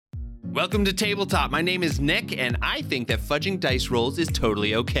Welcome to Tabletop. My name is Nick, and I think that fudging dice rolls is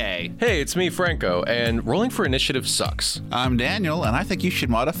totally okay. Hey, it's me, Franco, and rolling for initiative sucks. I'm Daniel, and I think you should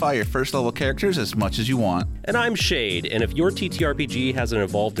modify your first level characters as much as you want. And I'm Shade, and if your TTRPG hasn't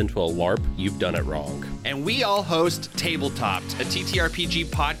evolved into a LARP, you've done it wrong. And we all host Tabletopped, a TTRPG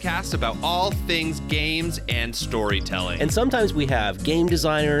podcast about all things games and storytelling. And sometimes we have game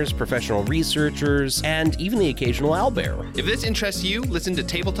designers, professional researchers, and even the occasional owlbear. If this interests you, listen to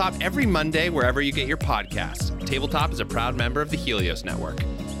Tabletop every Monday wherever you get your podcasts. Tabletop is a proud member of the Helios Network.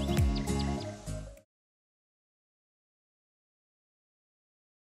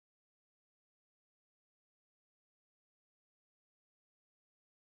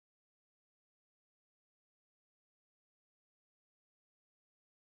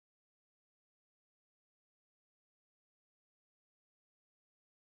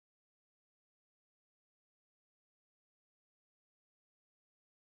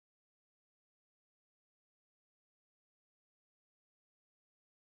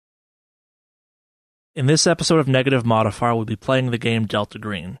 In this episode of Negative Modifier, we'll be playing the game Delta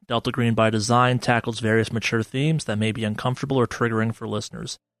Green. Delta Green, by design, tackles various mature themes that may be uncomfortable or triggering for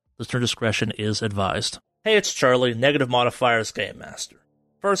listeners. Listener discretion is advised. Hey, it's Charlie, Negative Modifier's Game Master.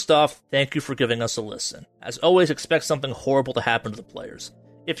 First off, thank you for giving us a listen. As always, expect something horrible to happen to the players.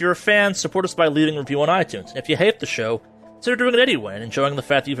 If you're a fan, support us by leaving a review on iTunes. And if you hate the show, consider doing it anyway and enjoying the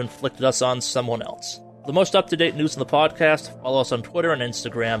fact that you've inflicted us on someone else. For the most up-to-date news in the podcast, follow us on Twitter and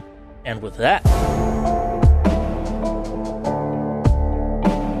Instagram. And with that...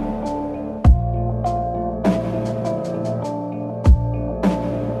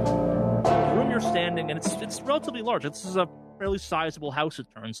 and it's relatively large. This is a fairly sizable house, it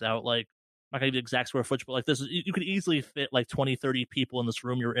turns out. Like, I'm not going to give you the exact square footage, but like this is, you could easily fit like 20, 30 people in this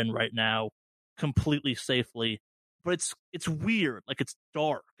room you're in right now completely safely. But it's weird. Like, it's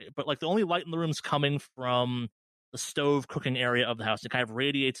dark. But like the only light in the room is coming from the stove cooking area of the house. It kind of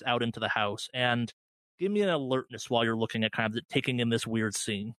radiates out into the house. And give me an alertness while you're looking at kind of taking in this weird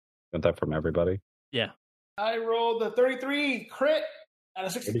scene. Got that from everybody? Yeah. I rolled a 33 crit out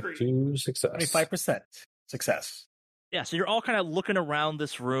of 63. 32 success. 25% success. Yeah, so you're all kind of looking around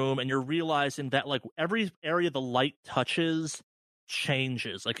this room and you're realizing that like every area the light touches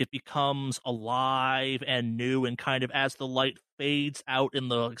changes. Like it becomes alive and new, and kind of as the light fades out in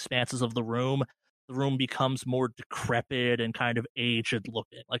the expanses of the room becomes more decrepit and kind of aged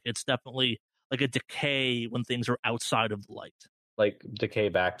looking. Like it's definitely like a decay when things are outside of the light. Like decay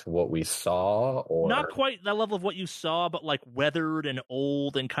back to what we saw, or not quite that level of what you saw, but like weathered and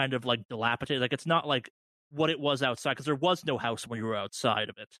old and kind of like dilapidated. Like it's not like what it was outside, because there was no house when you were outside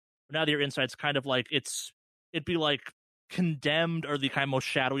of it. But now that you're inside, it's kind of like it'd be like condemned or the kind of most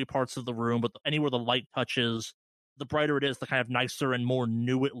shadowy parts of the room, but anywhere the light touches, the brighter it is, the kind of nicer and more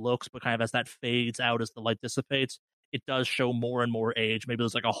new it looks. But kind of as that fades out, as the light dissipates, it does show more and more age. Maybe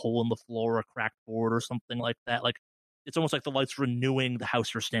there's like a hole in the floor, a cracked board or something like that. Like it's almost like the light's renewing the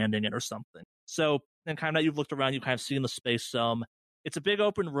house you're standing in or something. So, and kind of now you've looked around, you kind of seen the space some. It's a big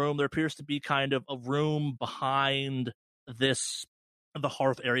open room. There appears to be kind of a room behind the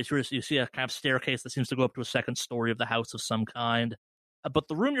hearth area. So you see a kind of staircase that seems to go up to a second story of the house of some kind. But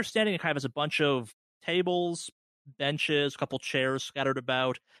the room you're standing in kind of has a bunch of tables, benches, a couple chairs scattered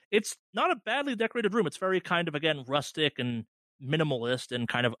about. It's not a badly decorated room. It's very kind of, again, rustic and minimalist and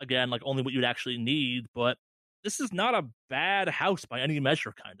kind of, again, like only what you'd actually need. But this is not a bad house by any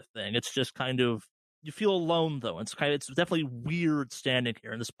measure kind of thing. It's just kind of, you feel alone though. It's definitely weird standing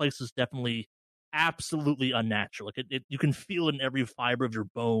here. And this place is definitely absolutely unnatural. Like you can feel in every fiber of your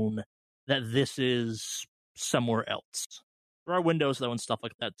bone that this is somewhere else. There are windows though and stuff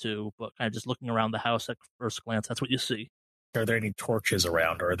like that too, but kind of just looking around the house at first glance, that's what you see. Are there any torches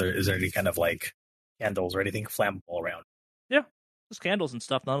around, or is there any kind of like candles or anything flammable around? Yeah. There's candles and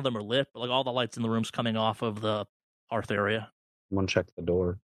stuff. None of them are lit, but like all the lights in the room's coming off of the hearth area. Someone check the door.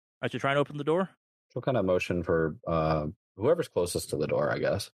 All right, you trying to open the door? She'll kind of motion for whoever's closest to the door, I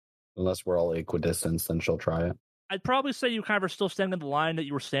guess. Unless we're all equidistant, then she'll try it. I'd probably say you kind of are still standing in the line that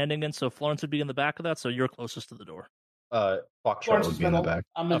you were standing in, so Florence would be in the back of that, so you're closest to the door. Foxtrot would be in the back.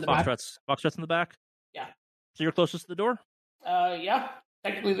 I'm in the back. Foxtrot's in the back? Yeah. So you're closest to the door? Yeah.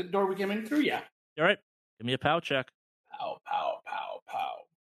 Technically the door we came in through, yeah. All right. Give me a POW check. Pow, pow, pow, pow.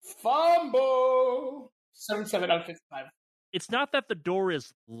 Fumble! 77 out of 55. It's not that the door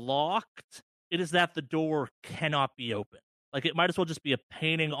is locked. It is that the door cannot be opened. Like, it might as well just be a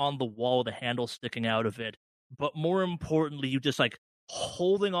painting on the wall with a handle sticking out of it. But more importantly, you just, like,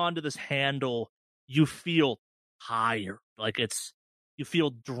 holding on to this handle, you feel tired. Like, you feel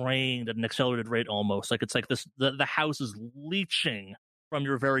drained at an accelerated rate almost. Like, it's like this, the house is leaching from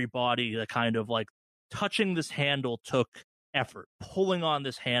your very body that kind of like touching this handle took effort. Pulling on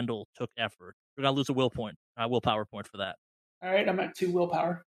this handle took effort. You're going to lose a willpower point for that. All right, I'm at 2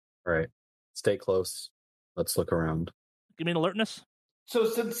 willpower. All right. Stay close. Let's look around. Give me an alertness. So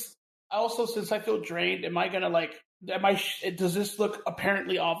since I feel drained, am I gonna does this look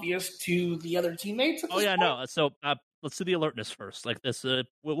apparently obvious to the other teammates? Oh yeah, no. So let's do the alertness first. Like this,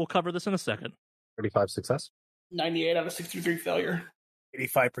 we'll cover this in a second. 35 success. 98 out of 63 failure.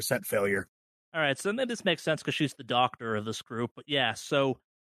 85% failure. All right, so then this makes sense because she's the doctor of this group. But yeah, so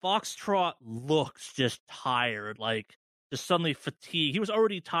Foxtrot looks just tired, like just suddenly fatigued. He was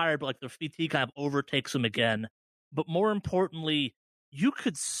already tired, but like the fatigue kind of overtakes him again. But more importantly, you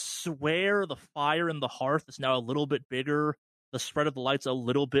could swear the fire in the hearth is now a little bit bigger. The spread of the light's a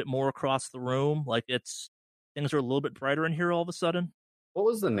little bit more across the room. Like things are a little bit brighter in here all of a sudden. What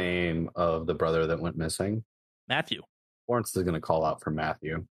was the name of the brother that went missing? Matthew. Lawrence is going to call out for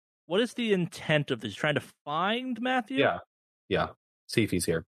Matthew. What is the intent of this? Trying to find Matthew? Yeah. See if he's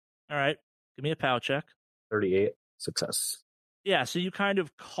here. All right. Give me a POW check. 38 success. Yeah, so you kind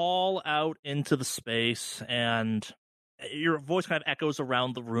of call out into the space, and your voice kind of echoes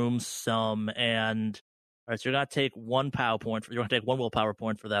around the room some. And all right, so you're gonna take 1 POW point. You're gonna take 1 willpower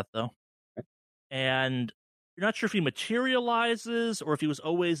point for that, though. Okay. And you're not sure if he materializes or if he was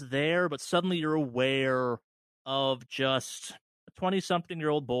always there, but suddenly you're aware of just a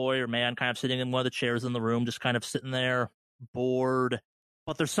 20-something-year-old boy or man kind of sitting in one of the chairs in the room, just kind of sitting there, bored.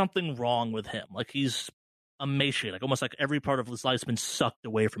 But there's something wrong with him. Like he's emaciated, like almost like every part of his life's been sucked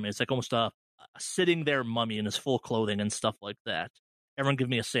away from him. It's like almost a sitting there mummy in his full clothing and stuff like that. Everyone give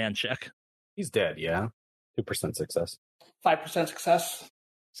me a sand check. He's dead, yeah. 2% success. 5% success.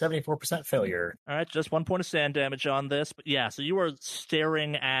 74% failure. All right, just 1 point of sand damage on this. But yeah, so you are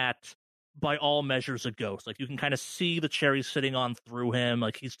staring at, by all measures, a ghost. Like you can kind of see the cherry sitting on through him.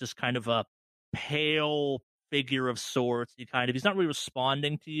 Like he's just kind of a pale figure of sorts. He's not really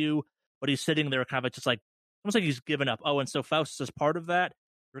responding to you, but he's sitting there kind of just like, almost like he's given up. Oh, and so Faust, as part of that,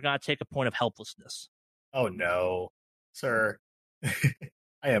 we're going to take a point of helplessness. Oh no, sir.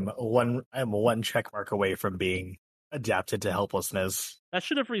 I am one check mark away from being adapted to helplessness. That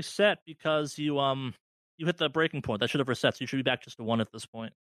should have reset because you hit the breaking point. That should have reset, so you should be back just to 1 at this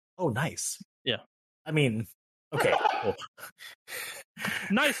point. Oh, nice. Yeah. I mean, okay. Cool.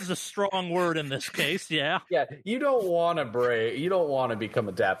 Nice is a strong word in this case, yeah. Yeah, you don't want to break. You don't want to become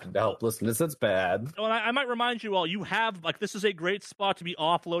adapted to helplessness. That's bad. Well, I might remind you all, you have, like, this is a great spot to be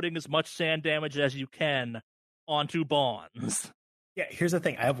offloading as much sand damage as you can onto Bonds. Yeah, here's the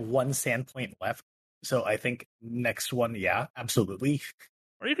thing. I have 1 sand point left, so I think next one, yeah, absolutely.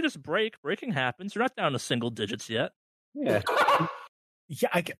 Or you could just break. Breaking happens. You're not down to single digits yet. Yeah.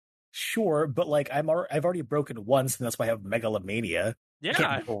 Yeah, sure, but like I've already broken once, and that's why I have megalomania. Yeah. I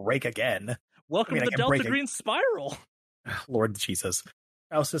can't break again. Welcome to the Delta Green Spiral. Lord Jesus.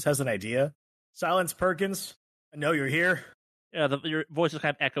 Faustus has an idea. Silence, Perkins. I know you're here. Yeah, your voice just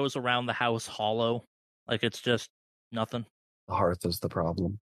kind of echoes around the house hollow. Like it's just nothing. The hearth is the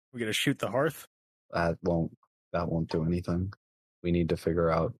problem. We're going to shoot the hearth? That won't do anything. We need to figure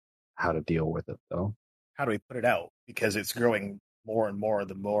out how to deal with it, though. How do we put it out? Because it's growing more and more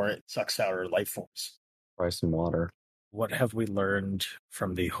the more it sucks out our life force. Try some water. What have we learned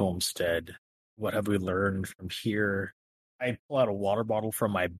from the homestead? What have we learned from here? I pull out a water bottle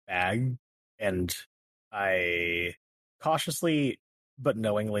from my bag, and I cautiously but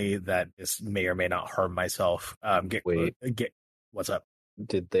knowingly that this may or may not harm myself. Get what's up?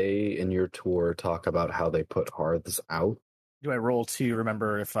 Did they in your tour talk about how they put hearths out? Do I roll to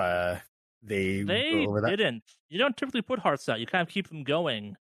remember if they go over that? Didn't. You don't typically put hearths out. You kind of keep them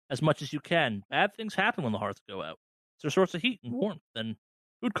going as much as you can. Bad things happen when the hearths go out. It's a source of heat and warmth and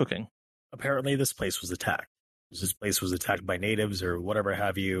food cooking. Apparently, this place was attacked. This place was attacked by natives or whatever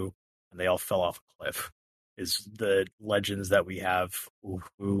have you, and they all fell off a cliff. Is the legends that we have,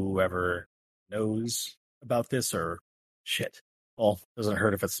 whoever knows about this, or shit? Well, doesn't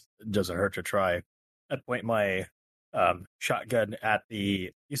hurt to try. I point my shotgun at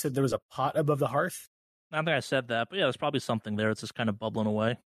the. You said there was a pot above the hearth? I don't think I said that, but yeah, there's probably something there. It's just kind of bubbling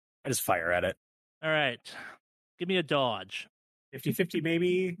away. I just fire at it. All right. Give me a dodge. 50-50,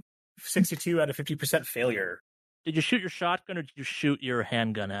 maybe. 62 out of 50% failure. Did you shoot your shotgun or did you shoot your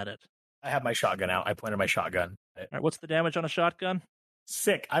handgun at it? I have my shotgun out. I pointed my shotgun. All right, what's the damage on a shotgun?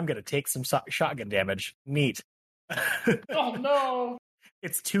 Sick. I'm going to take some shotgun damage. Neat. Oh, no.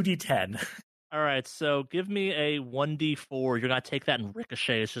 It's 2d10. All right, so give me a 1d4. You're going to take that and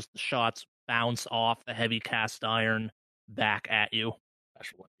ricochet. It's just the shots bounce off the heavy cast iron back at you.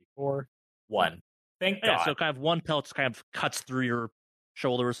 1d4. 1. Thank God. So kind of one pellet just kind of cuts through your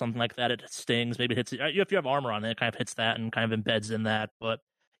shoulder or something like that, it stings. Maybe it hits it. If you have armor on it, it kind of hits that and kind of embeds in that. But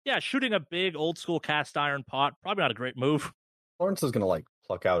yeah, shooting a big old school cast iron pot, probably not a great move. Florence is gonna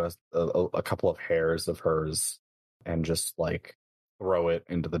pluck out a couple of hairs of hers and just throw it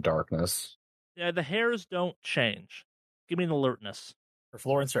into the darkness. Yeah, the hairs don't change. Give me an alertness. For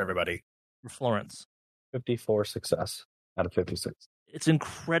Florence or everybody? For Florence. 54 success out of 56. It's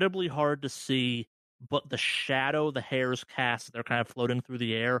incredibly hard to see, but the shadow the hairs cast, they're kind of floating through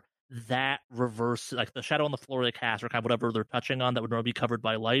the air, that reverse, the shadow on the floor they cast, or kind of whatever they're touching on that would normally be covered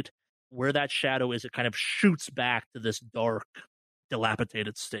by light, where that shadow is, it kind of shoots back to this dark,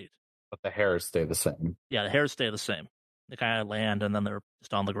 dilapidated state. But the hairs stay the same. Yeah, the hairs stay the same. They kind of land, and then they're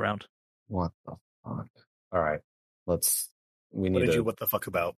just on the ground. What the fuck? All right, what did you what the fuck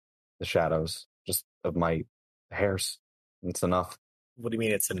about? The shadows, just of my hairs. It's enough. What do you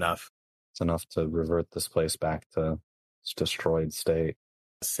mean it's enough? It's enough to revert this place back to its destroyed state.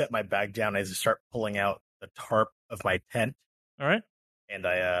 I set my bag down as I start pulling out the tarp of my tent. All right. And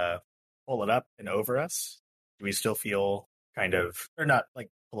I pull it up and over us. Do we still feel kind of, or not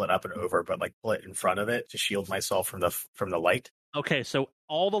pull it up and over, but pull it in front of it to shield myself from the light? Okay, so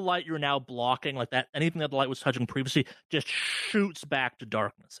all the light you're now blocking, that, anything that the light was touching previously, just shoots back to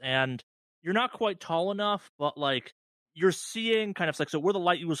darkness. And you're not quite tall enough, but you're seeing kind of so where the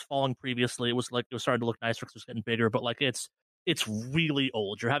light was falling previously, it was starting to look nicer because it was getting bigger, but it's really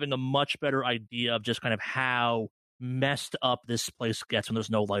old. You're having a much better idea of just kind of how messed up this place gets when there's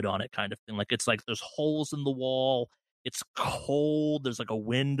no light on it, kind of thing. It's there's holes in the wall. It's cold. There's a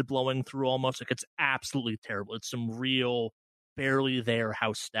wind blowing through almost. It's absolutely terrible. It's some real barely there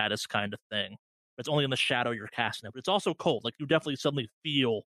house status kind of thing. But it's only in the shadow you're casting it. But it's also cold. You definitely suddenly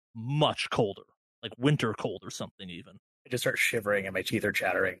feel much colder, winter cold or something even. I just start shivering and my teeth are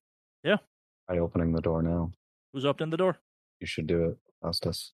chattering. Yeah. Try opening the door now. Who's opening the door? You should do it,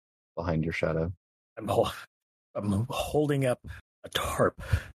 Faustus, behind your shadow. I'm holding up a tarp.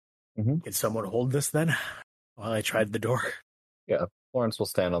 Mm-hmm. Can someone hold this then? While I tried the door. Yeah, Florence will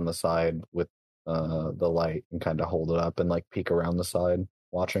stand on the side with the light and kind of hold it up and peek around the side,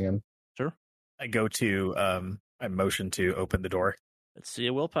 watching him. Sure. I go to I motion to open the door. Let's see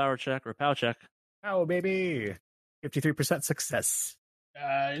a willpower check or a pow check. Oh, baby. 53% success.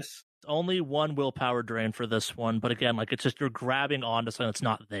 Nice. Only one willpower drain for this one, but again, it's just you're grabbing onto something that's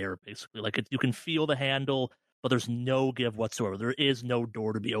not there, basically. You can feel the handle, but there's no give whatsoever. There is no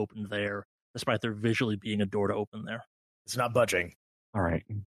door to be opened there, despite there visually being a door to open there. It's not budging. All right.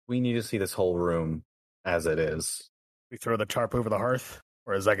 We need to see this whole room as it is. We throw the tarp over the hearth,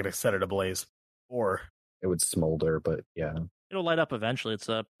 or is that going to set it ablaze? Or it would smolder, but yeah. It'll light up eventually. It's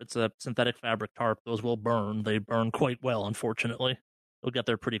a synthetic fabric tarp. Those will burn. They burn quite well, unfortunately. It'll get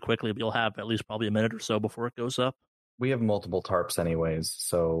there pretty quickly, but you'll have at least probably a minute or so before it goes up. We have multiple tarps anyways,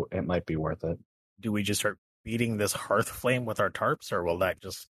 so it might be worth it. Do we just start beating this hearth flame with our tarps, or will that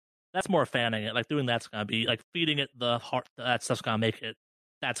just... That's more fanning it. Doing that's going to be, feeding it the heart, that stuff's going to make it,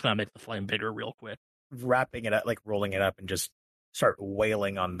 that's going to make the flame bigger real quick. Wrapping it up, rolling it up and just start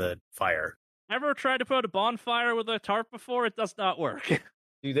wailing on the fire. Ever tried to put a bonfire with a tarp before? It does not work.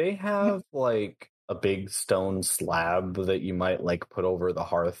 Do they have, a big stone slab that you might, put over the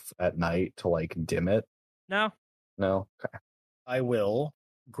hearth at night to, dim it? No. No? Okay. I will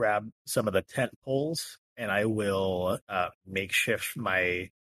grab some of the tent poles, and I will makeshift a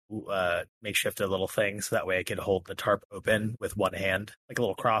little thing so that way I can hold the tarp open with one hand, a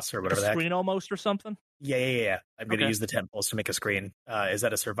little cross or whatever. A screen almost or something? Yeah. I'm going to use the tent poles to make a screen. Is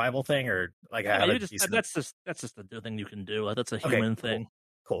that a survival thing or that's just the thing you can do. That's a human thing.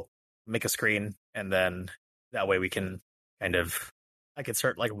 Cool. Make a screen, and then that way we can I can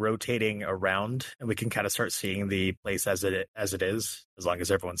start rotating around, and we can kind of start seeing the place as it is, as long as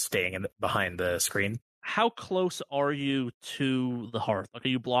everyone's staying behind the screen. How close are you to the hearth? Are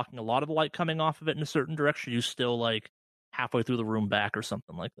you blocking a lot of the light coming off of it in a certain direction? Are you still halfway through the room back or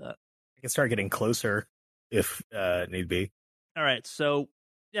something like that? I can start getting closer if need be. All right, so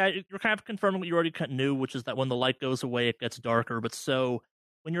yeah, you're kind of confirming what you already knew, which is that when the light goes away, it gets darker. But so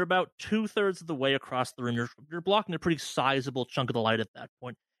when you're about 2/3 of the way across the room, you're blocking a pretty sizable chunk of the light at that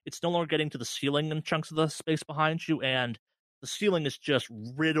point. It's no longer getting to the ceiling and chunks of the space behind you, and the ceiling is just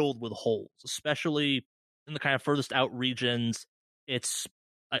riddled with holes, especially in the kind of furthest out regions. It's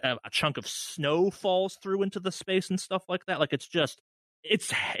a chunk of snow falls through into the space and stuff like that.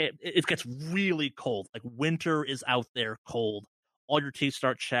 It gets really cold. Winter is out there cold. All your teeth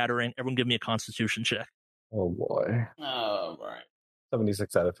start chattering. Everyone give me a constitution check. Oh boy. Oh, right.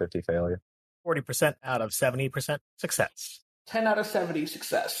 76 out of 50 failure. 40% out of 70% success. 10 out of 70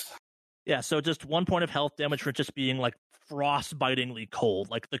 success. Yeah, so just 1 point of health damage for just being frostbitingly cold,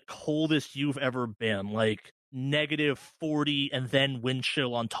 like the coldest you've ever been, like -40, and then wind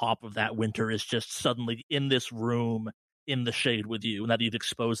chill on top of that. Winter is just suddenly in this room in the shade with you, and that you've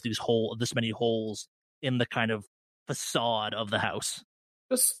exposed this many holes in the kind of facade of the house.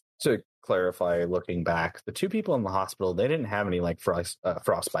 Just to clarify, looking back, the two people in the hospital, they didn't have any like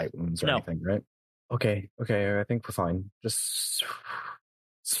frostbite wounds or No. anything, right? Okay, I think we're fine. Just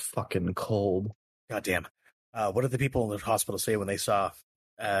it's fucking cold. Goddamn. What did the people in the hospital say when they saw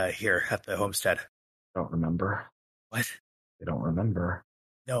here at the homestead? I don't remember. What? They don't remember.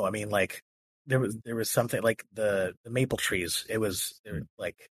 No, I mean like there was something like the maple trees. It was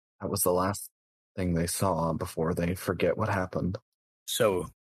like That was the last thing they saw before they forget what happened. so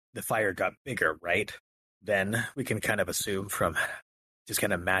the fire got bigger, right? Then we can kind of assume from just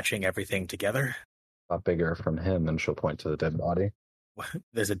kind of matching everything together. Got bigger from him, and she'll point to the dead body.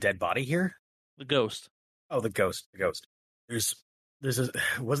 There's a dead body here? The ghost. Oh, the ghost. There's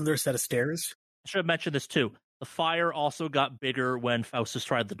wasn't there a set of stairs? I should have mentioned this too. The fire also got bigger when Faustus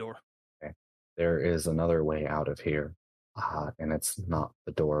tried the door. There is another way out of here, and it's not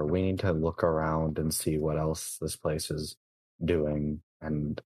the door. We need to look around and see what else this place is doing,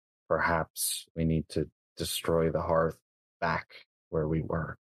 and perhaps we need to destroy the hearth back where we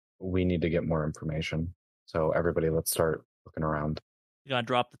were. We need to get more information. So everybody, let's start looking around. You gonna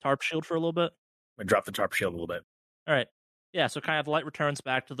drop the tarp shield for a little bit? I dropped the tarp shield a little bit. All right. Yeah, so kind of light returns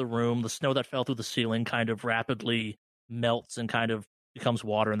back to the room. The snow that fell through the ceiling kind of rapidly melts and kind of becomes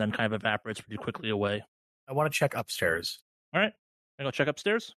water and then kind of evaporates pretty quickly away. I want to check upstairs. All right. I go check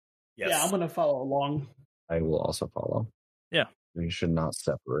upstairs? Yes. Yeah, I'm going to follow along. I will also follow. Yeah. We should not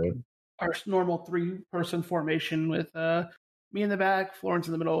separate. Our normal 3-person formation with me in the back, Florence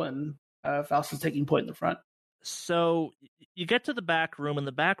in the middle, and Faustus taking point in the front. So you get to the back room, and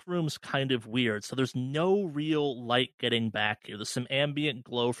the back room's kind of weird. So there's no real light getting back here. There's some ambient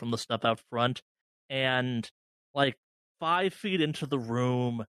glow from the stuff out front, and like 5 feet into the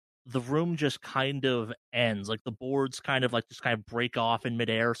room just kind of ends. Like the boards kind of break off in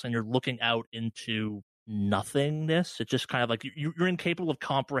midair, so you're looking out into nothingness. It's just kind of like you're incapable of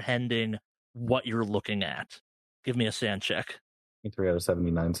comprehending what you're looking at. Give me a sand check. 3 out of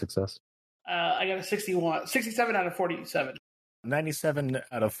 79 success. I got a 67 out of 47. 97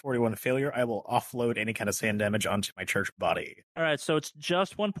 out of 41 failure. I will offload any kind of sand damage onto my church body. All right, so it's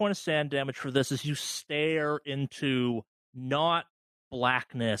just 1 point of sand damage for this as you stare into not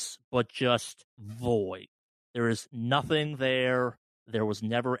blackness, but just void. There is nothing there. There was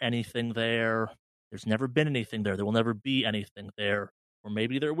never anything there. There's never been anything there. There will never be anything there. Or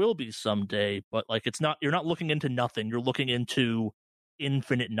maybe there will be someday, but like you're not looking into nothing. You're looking into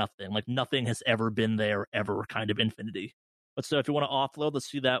infinite nothing. Like nothing has ever been there ever, kind of infinity. But so if you want to offload, let's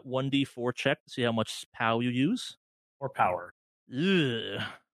see that 1d4 check to see how much POW you use. Or power. Ugh.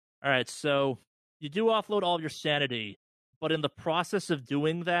 All right, so you do offload all of your sanity, but in the process of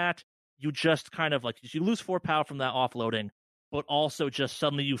doing that, you just kind of you lose 4 POW from that offloading, but also just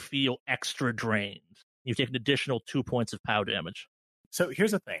suddenly you feel extra drained. You take an additional 2 points of POW damage. So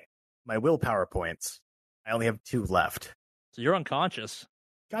here's the thing. My willpower points, I only have 2 left. So you're unconscious.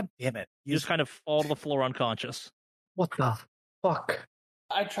 God damn it. You just kind of fall to the floor unconscious. What the fuck?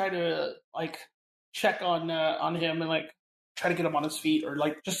 I try to check on him and try to get him on his feet, or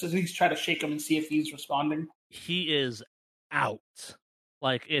just at least try to shake him and see if he's responding. He is out.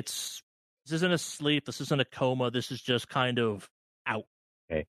 This isn't a sleep. This isn't a coma. This is just kind of out.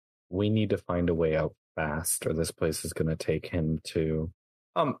 Okay. We need to find a way out fast, or this place is going to take him to...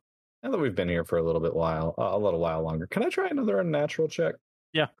 Now that we've been here for a little while longer, can I try another unnatural check?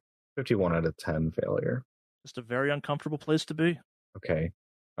 Yeah. 51 out of 10 failure. Just a very uncomfortable place to be. Okay.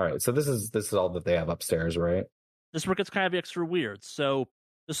 All right. So this is all that they have upstairs, right? This is where it gets kind of extra weird. So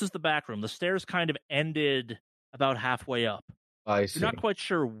this is the back room. The stairs kind of ended about halfway up. I see. You're not quite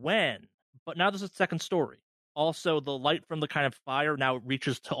sure when, but now there's a second story. Also, the light from the kind of fire now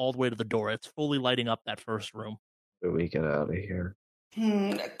reaches all the way to the door. It's fully lighting up that first room. Do we get out of here?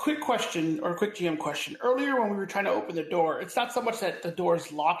 Quick question, or quick GM question. Earlier when we were trying to open the door, it's not so much that the door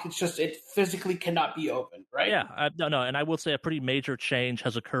is locked, it's just it physically cannot be opened, right? Yeah, no, and I will say a pretty major change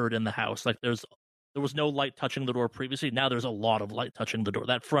has occurred in the house. There was no light touching the door previously. Now there's a lot of light touching the door.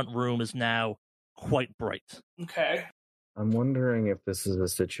 That front room is now quite bright. Okay. I'm wondering if this is a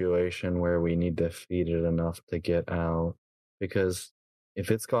situation where we need to feed it enough to get out. Because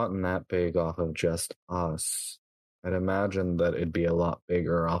if it's gotten that big off of just us, I'd imagine that it'd be a lot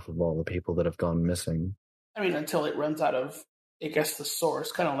bigger off of all the people that have gone missing. I mean, until it runs out of, I guess, the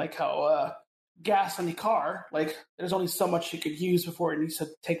source. Kind of like how gas in the car. Like, there's only so much it could use before it needs to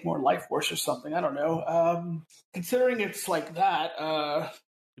take more life force or something. I don't know. Considering it's like that,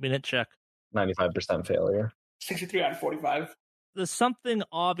 Give me a hit check. 95% failure. 63 out of 45. There's something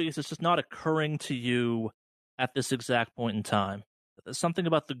obvious that's just not occurring to you at this exact point in time. There's something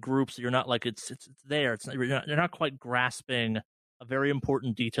about the groups that you're not like, it's there. You're not quite grasping a very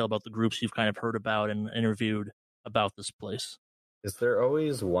important detail about the groups you've kind of heard about and interviewed about this place. Is there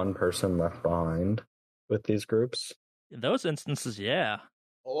always one person left behind with these groups? In those instances, yeah.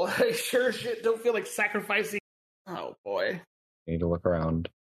 Oh, I sure shit don't feel like sacrificing. Oh boy. You need to look around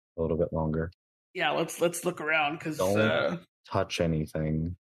a little bit longer. Yeah, let's look around because. Don't touch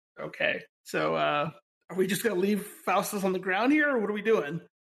anything. Okay, so are we just gonna leave Faustus on the ground here, or what are we doing?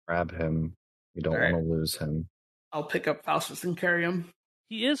 Grab him. You don't All right. want to lose him. I'll pick up Faustus and carry him.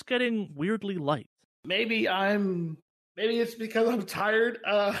 He is getting weirdly light. Maybe it's because I'm tired.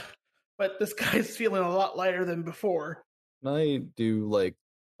 But this guy's feeling a lot lighter than before. Can I do like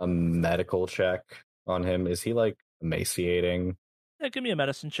a medical check on him? Is he like emaciating? Yeah, give me a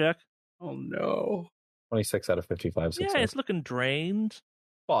medicine check. Oh no. 26 out of 55 success. Yeah, it's looking drained.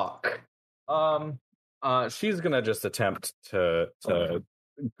 Fuck. She's gonna just attempt to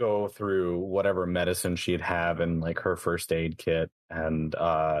go through whatever medicine she'd have in like her first aid kit and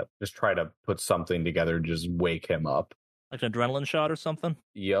just try to put something together, just wake him up. Like an adrenaline shot or something?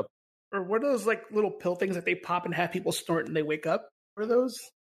 Yep. Or what are those like little pill things that they pop and have people snort and they wake up? What are those?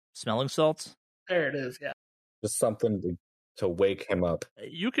 Smelling salts? There it is, yeah. Just something to wake him up.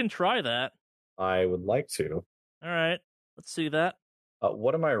 You can try that. I would like to. All right, let's see that.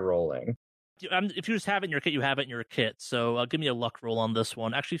 What am I rolling? If you just have it in your kit, you have it in your kit. So give me a luck roll on this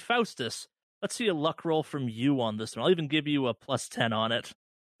one. Actually, Faustus, let's see a luck roll from you on this one. I'll even give you a +10 on it.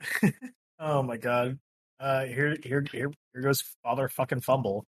 Oh my god. Here goes Father fucking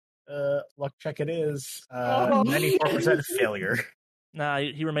Fumble. Luck check it is. 94% failure. Nah,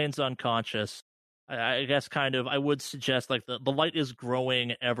 he remains unconscious. I guess kind of, I would suggest like the light is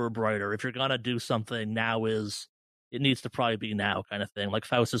growing ever brighter. If you're gonna do something, it needs to probably be now kind of thing. Like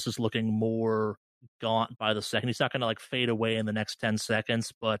Faustus is looking more gaunt by the second. He's not gonna like fade away in the next 10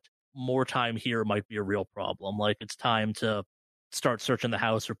 seconds, but more time here might be a real problem. Like it's time to start searching the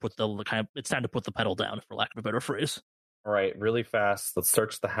house or it's time to put the pedal down, for lack of a better phrase. All right, really fast. Let's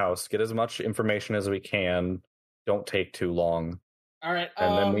search the house. Get as much information as we can. Don't take too long. All right.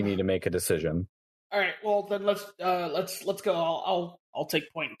 And then we need to make a decision. All right. Well, then let's go. I'll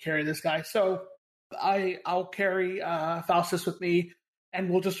take point and carry this guy. So I'll carry Faustus with me, and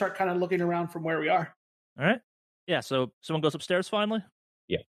we'll just start kind of looking around from where we are. All right. Yeah. So someone goes upstairs finally.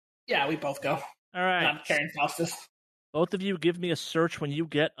 Yeah, we both go. All right. I'm carrying Faustus. Both of you give me a search when you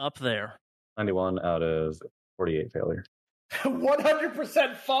get up there. 91 out of 48 failure.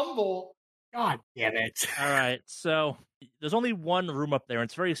 100% fumble. God damn it. All right. So there's only one room up there, and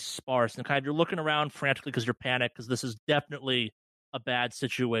it's very sparse. And kind of you're looking around frantically because you're panicked because this is definitely a bad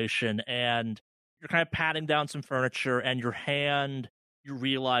situation. And you're kind of patting down some furniture, and your hand, you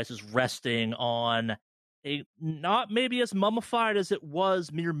realize, is resting on a not maybe as mummified as it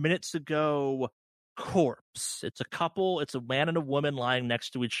was mere minutes ago corpse. It's a man and a woman lying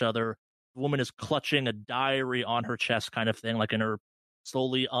next to each other. The woman is clutching a diary on her chest kind of thing, like in her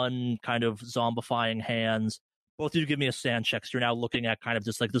slowly kind of zombifying hands. Both of you give me a sand check. So you're now looking at kind of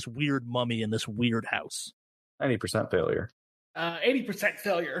just like this weird mummy in this weird house. 90% failure. 80%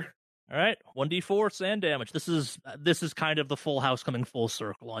 failure. All right, 1d4 sand damage. This is kind of the full house coming full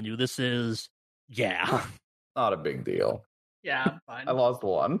circle on you. This is, yeah. Not a big deal. Yeah, I'm fine. I lost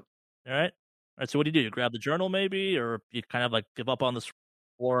one. All right. So what do? You grab the journal maybe, or you kind of like give up on this?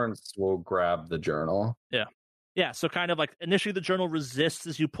 Florence will grab the journal. Yeah, so kind of like initially the journal resists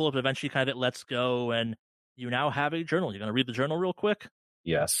as you pull it, but eventually kind of it lets go, and you now have a journal. You're going to read the journal real quick?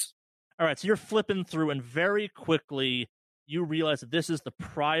 Yes. All right, so you're flipping through, and very quickly you realize that this is the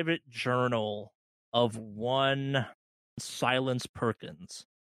private journal of one Silence Perkins.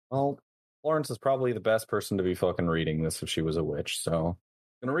 Well, Florence is probably the best person to be fucking reading this if she was a witch, so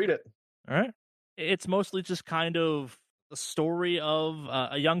I'm going to read it. All right. It's mostly just kind of the story of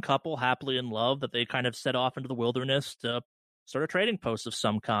a young couple happily in love that they kind of set off into the wilderness to start a trading post of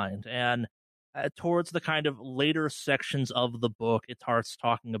some kind. And towards the kind of later sections of the book, it starts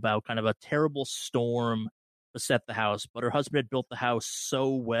talking about kind of a terrible storm beset the house. But her husband had built the house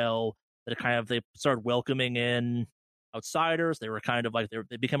so well that they started welcoming in outsiders. They were kind of like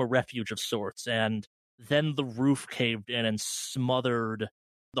they became a refuge of sorts. And then the roof caved in and smothered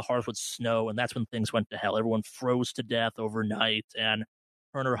the hearth with snow, and that's when things went to hell. Everyone froze to death overnight, and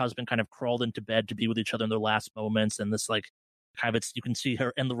her and her husband kind of crawled into bed to be with each other in their last moments, and this like Kind of, you can see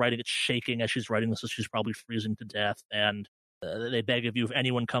her in the writing; it's shaking as she's writing this, so she's probably freezing to death. And they beg of you, if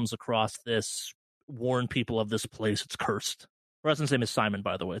anyone comes across this, warn people of this place. It's cursed. Her husband's name is Simon,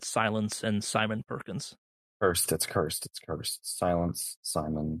 by the way. It's Silence and Simon Perkins. Cursed, it's cursed, it's cursed. Silence,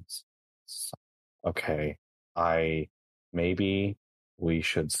 Simon. Okay, maybe we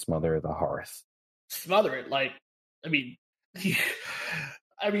should smother the hearth. Smother it, like, I mean,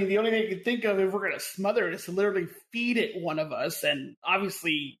 the only thing you can think of if we're going to smother it is to literally feed it one of us. And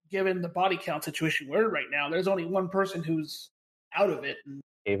obviously, given the body count situation we're in right now, there's only one person who's out of it.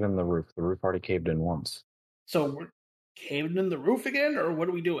 Cave in the roof. The roof already caved in once. So we're caving in the roof again, or what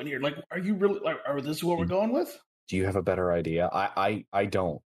are we doing here? Like, are you really? Are this what we're going with? Do you have a better idea? I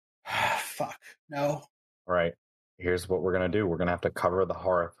don't. Fuck no. All right. Here's what we're gonna do. We're gonna have to cover the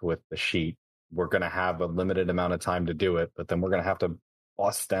hearth with the sheet. We're gonna have a limited amount of time to do it, but then we're gonna have to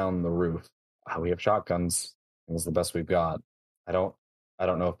bust down the roof. We have shotguns. It's the best we've got. I don't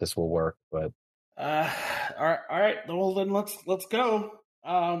know if this will work, but all right. Well, then let's go.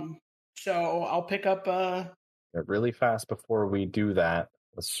 So I'll pick up. Really fast before we do that.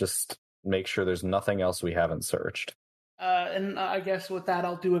 Let's just make sure there's nothing else we haven't searched. And I guess with that,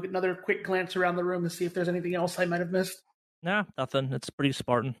 I'll do another quick glance around the room to see if there's anything else I might have missed. Nah, nothing. It's pretty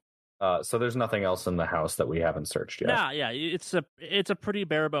Spartan. So there's nothing else in the house that we haven't searched yet. Nah, yeah, it's a pretty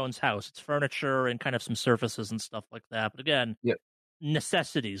bare bones house. It's furniture and kind of some surfaces and stuff like that. But again,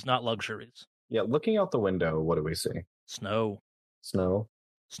 necessities, not luxuries. Yeah, looking out the window, what do we see? Snow. Snow?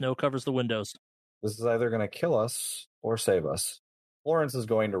 Snow covers the windows. This is either going to kill us or save us. Florence is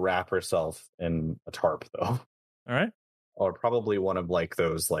going to wrap herself in a tarp, though. All right. Or probably one of like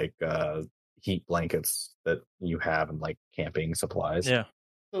those heat blankets that you have in like camping supplies. Yeah.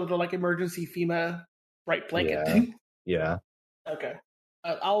 So the like emergency FEMA bright blanket thing. Yeah. Okay.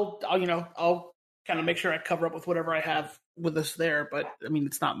 I'll kind of make sure I cover up with whatever I have with us there, but I mean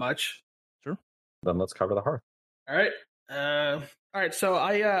it's not much. Sure. Then let's cover the hearth. All right. All right. So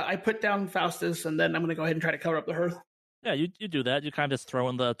I put down Faustus, and then I'm going to go ahead and try to cover up the hearth. Yeah, you do that. You kind of just throw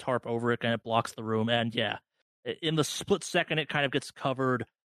in the tarp over it, and it blocks the room. And yeah, in the split second it kind of gets covered,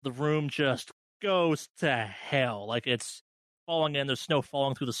 the room just goes to hell. Like it's falling in. There's snow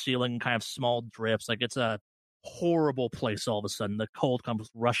falling through the ceiling, kind of small drips. Like it's a horrible place all of a sudden. The cold comes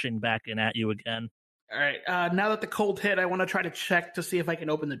rushing back in at you again. All right. Now that the cold hit, I want to try to check to see if I can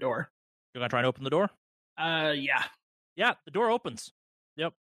open the door. You're going to try and open the door? Yeah. Yeah, the door opens.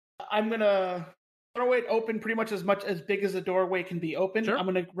 Yep. I'm going to throw it open pretty much as big as the doorway can be open. Sure. I'm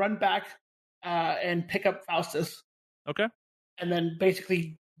going to run back and pick up Faustus. Okay. And then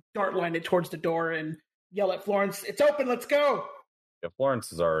basically dart line it towards the door and yell at Florence, "It's open, let's go!" Yeah,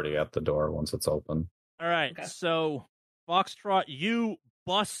 Florence is already at the door once it's open. All right, Okay. So Foxtrot, you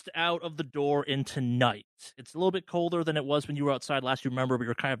bust out of the door into night. It's a little bit colder than it was when you were outside last, you remember, but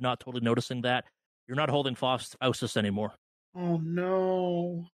you're kind of not totally noticing that. You're not holding Faustus anymore. Oh,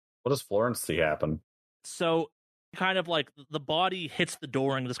 no. What does Florence see happen? So kind of like the body hits the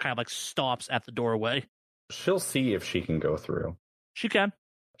door and just kind of like stops at the doorway. She'll see if she can go through. She can.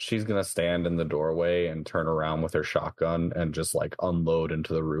 She's going to stand in the doorway and turn around with her shotgun and just like unload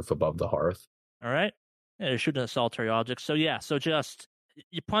into the roof above the hearth. All right. Yeah, you're shooting a solitary object. So yeah, so just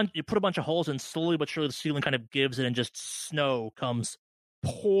you put a bunch of holes in, slowly but surely the ceiling kind of gives it, and just snow comes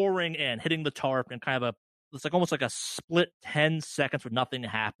pouring in, hitting the tarp, and kind of it's like almost like a split 10 seconds where nothing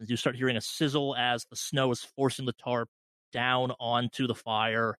happens. You start hearing a sizzle as the snow is forcing the tarp down onto the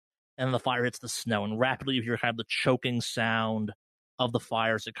fire, and then the fire hits the snow, and rapidly you hear kind of the choking sound of the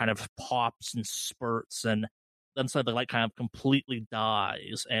fire as it kind of pops and spurts, and then suddenly the light kind of completely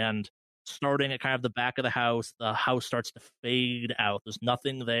dies, and starting at kind of the back of the house starts to fade out. There's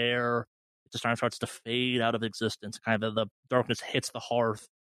nothing there. It just kind of starts to fade out of existence. Kind of the darkness hits the hearth,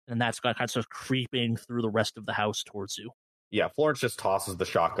 and that's kind of starts creeping through the rest of the house towards you. Yeah, Florence just tosses the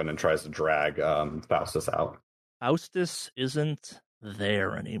shotgun and tries to drag Faustus out. Faustus isn't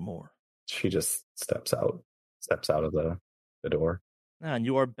there anymore. She just steps out of the door. And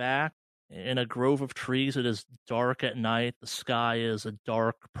you are back in a grove of trees. It is dark at night. The sky is a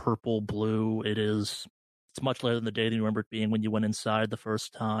dark purple blue. It's much later than the day that you remember it being when you went inside the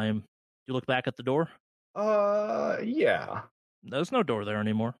first time. You look back at the door? Yeah. There's no door there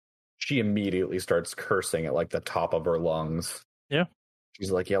anymore. She immediately starts cursing at like the top of her lungs. Yeah.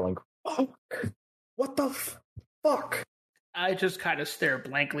 She's like yelling, "Fuck! What the fuck?" I just kind of stare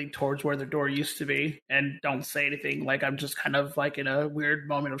blankly towards where the door used to be and don't say anything. Like I'm just kind of like in a weird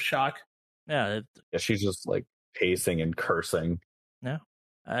moment of shock. Yeah. She's just like pacing and cursing. Yeah.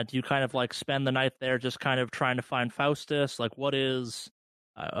 Do you kind of like spend the night there just kind of trying to find Faustus? Like what is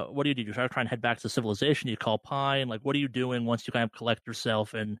What do you do? You try and head back to civilization? You call Pine? Like, what are you doing once you kind of collect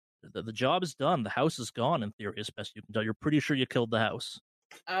yourself and the job is done? The house is gone, in theory, as best you can tell. You're pretty sure you killed the house.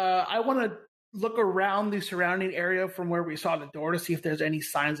 I want to look around the surrounding area from where we saw the door to see if there's any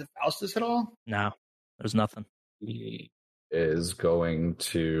signs of Faustus at all. No, there's nothing. He is going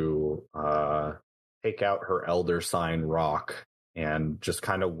to take out her elder sign rock and just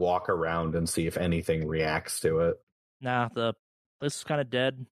kind of walk around and see if anything reacts to it. Nah, the place is kind of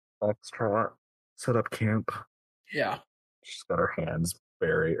dead. Let's try set up camp. Yeah. She's got her hands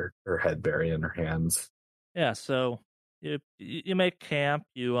buried, her head buried in her hands. Yeah, so you make camp.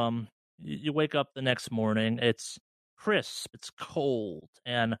 You wake up the next morning. It's crisp. It's cold,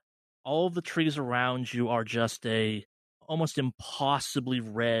 and all of the trees around you are just a almost impossibly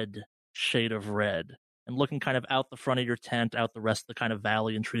red shade of red. And looking kind of out the front of your tent, out the rest of the kind of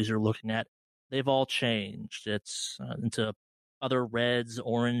valley and trees you're looking at, they've all changed. It's into other reds,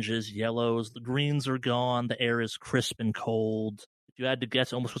 oranges, yellows. The greens are gone. The air is crisp and cold. If you had to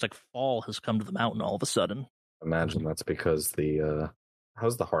guess, it almost looks like fall has come to the mountain all of a sudden. Imagine that's because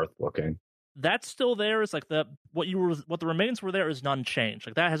how's the hearth looking? That's still there. It's like what the remains were there is unchanged.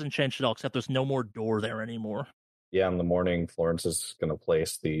 Like that hasn't changed at all, except there's no more door there anymore. Yeah, in the morning, Florence is going to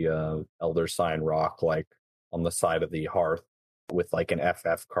place the elder sign rock like on the side of the hearth with like an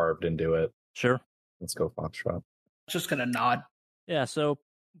FF carved into it. Sure. Let's go Foxtrot. Just gonna nod. Yeah, so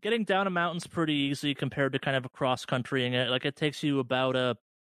getting down a mountain's pretty easy compared to kind of cross-countrying it. Like it takes you about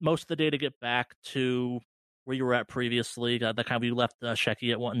most of the day to get back to where you were at previously. The kind of you left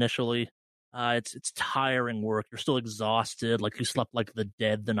Sheki at initially. It's tiring work. You're still exhausted. Like you slept like the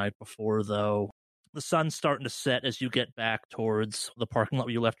dead the night before, though. The sun's starting to set as you get back towards the parking lot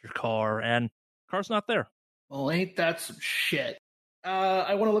where you left your car, and the car's not there. Well, ain't that some shit?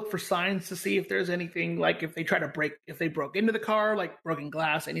 I want to look for signs to see if there's anything, like if they broke into the car, like broken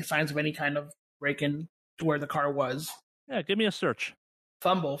glass, any signs of any kind of break-in to where the car was. Yeah, give me a search.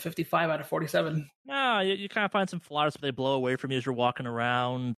 Fumble, 55 out of 47. No, you kind of find some flowers, but they blow away from you as you're walking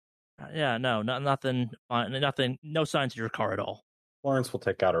around. Yeah, nothing, no signs of your car at all. Florence will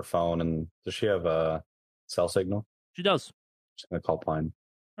take out her phone, and does she have a cell signal? She does. She's going to call Pine.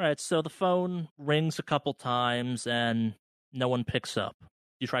 All right, so the phone rings a couple times, and no one picks up.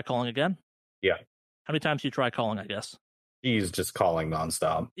 You try calling again? Yeah. How many times do you try calling, I guess? She's just calling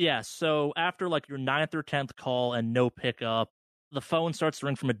nonstop. Yeah, so after like your 9th or 10th call and no pickup, the phone starts to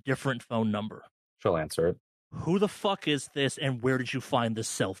ring from a different phone number. She'll answer it. Who the fuck is this, and where did you find this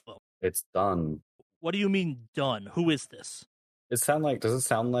cell phone? It's done. What do you mean done? Who is this? Does it sound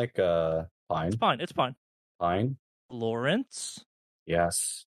like Pine? It's Pine. Pine? Lawrence?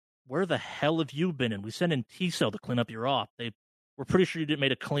 Yes. Where the hell have you been? And we sent in T-Cell to clean up your op. We're pretty sure you didn't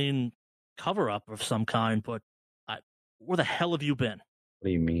make a clean cover-up of some kind, but where the hell have you been? What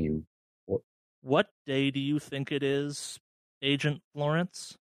do you mean? What day do you think it is, Agent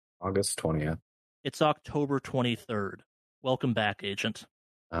Lawrence? August 20th. It's October 23rd. Welcome back, Agent.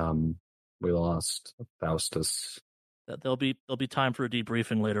 We lost Faustus. There'll be time for a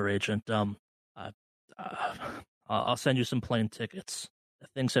debriefing later, Agent. I'll send you some plane tickets.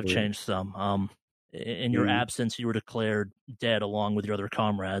 Things have changed some. In your absence, you were declared dead along with your other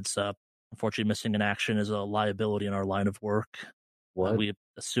comrades. Unfortunately, missing in action is a liability in our line of work. What? We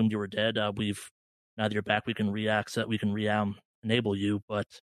assumed you were dead. Now that you're back, we can enable you, but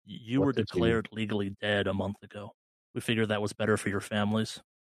you were declared legally dead a month ago. We figured that was better for your families.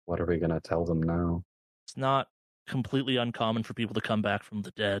 What are we going to tell them now? It's not completely uncommon for people to come back from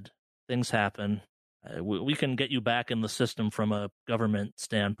the dead. Things happen. We can get you back in the system from a government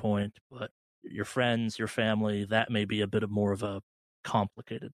standpoint, but your friends, your family, that may be a bit more of a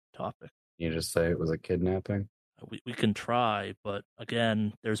complicated topic. You just say it was a kidnapping? We can try, but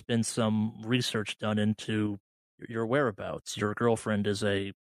again, there's been some research done into your whereabouts. Your girlfriend is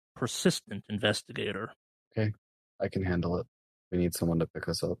a persistent investigator. Okay, I can handle it. We need someone to pick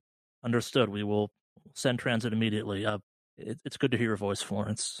us up. Understood. We will send transit immediately. It's good to hear your voice,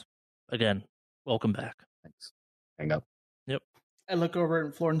 Florence. Again, welcome back. Thanks. Hang up. Yep. I look over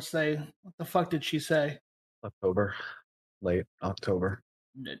and Florence say, "What the fuck did she say?" October. Late October.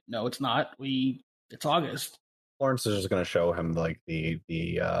 No, it's not. It's August. Florence is just going to show him like the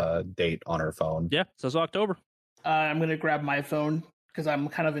date on her phone. Yeah, it says October. I'm going to grab my phone because I'm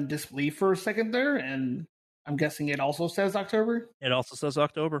kind of in disbelief for a second there, and I'm guessing it also says October. It also says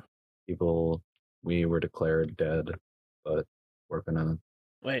October. We were declared dead, but we're going to...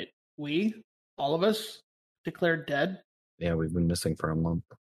 Wait, all of us, declared dead? Yeah, we've been missing for a month.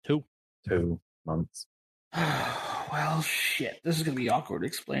 2 months. Well, shit. This is going to be awkward to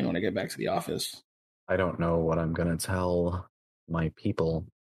explain when I get back to the office. I don't know what I'm going to tell my people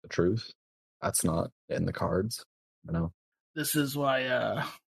the truth. That's not in the cards. This is why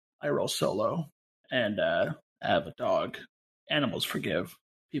I roll solo and have a dog. Animals forgive,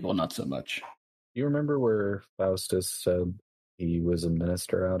 people not so much. You remember where Faustus said he was a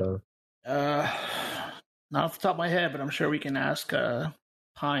minister out of? Not off the top of my head, but I'm sure we can ask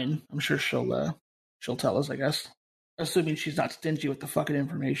Pine. I'm sure she'll tell us, I guess. Assuming she's not stingy with the fucking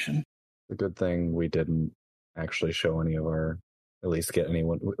information. The good thing we didn't actually show any of our, at least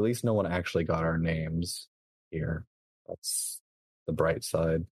no one actually got our names here. That's the bright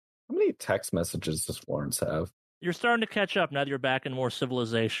side. How many text messages does Florence have? You're starting to catch up now that you're back in more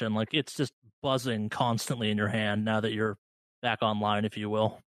civilization. Like, it's just buzzing constantly in your hand now that you're back online, if you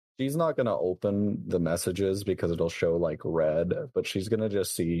will. She's not going to open the messages because it'll show like red, but she's going to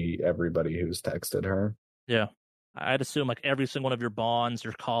just see everybody who's texted her. Yeah. I'd assume like every single one of your bonds,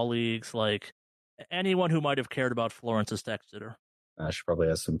 your colleagues, like anyone who might have cared about Florence has texted her. She probably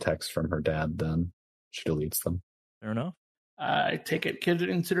has some texts from her dad then. She deletes them. Fair enough. I take it,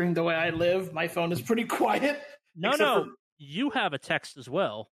 considering the way I live, my phone is pretty quiet. No. You have a text as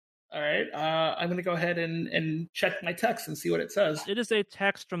well. All right. I'm going to go ahead and check my text and see what it says. It is a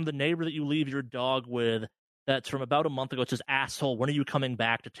text from the neighbor that you leave your dog with that's from about a month ago. It says, "Asshole, when are you coming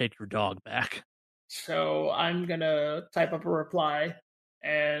back to take your dog back?" So I'm going to type up a reply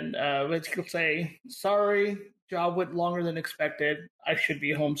and it'll say, "Sorry, job went longer than expected. I should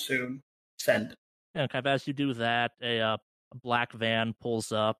be home soon. Send." And kind of as you do that, a black van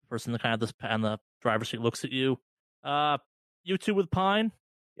pulls up. The person that kind of on the driver's seat looks at you. You two with Pine?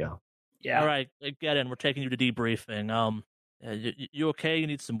 Yeah. All right, get in. We're taking you to debriefing. You okay? You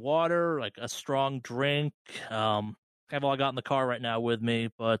need some water, like a strong drink. Kind of all I got in the car right now with me,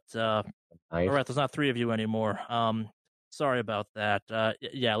 but all right, there's not three of you anymore. Sorry about that.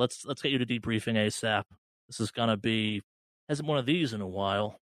 Yeah, let's get you to debriefing ASAP. This is gonna be hasn't one of these in a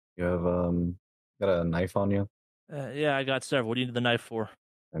while. You have got a knife on you? Yeah, I got several. What do you need the knife for?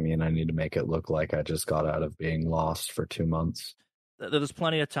 I mean, I need to make it look like I just got out of being lost for 2 months. There's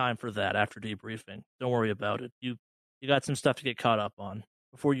plenty of time for that after debriefing. Don't worry about it. You got some stuff to get caught up on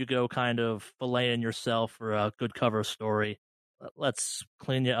before you go kind of filleting yourself for a good cover story. Let's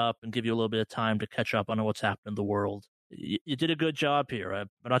clean you up and give you a little bit of time to catch up on what's happened in the world. You did a good job here. I'm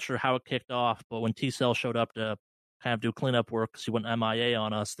not sure how it kicked off, but when T-Cell showed up to kind of do cleanup work because he went MIA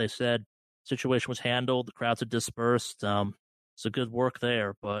on us, they said the situation was handled, the crowds had dispersed. It's a good work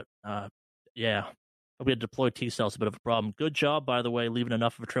there, but yeah. We had deployed T-Cells, a bit of a problem. Good job, by the way, leaving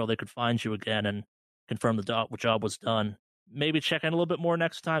enough of a trail they could find you again and confirm the job was done. Maybe check in a little bit more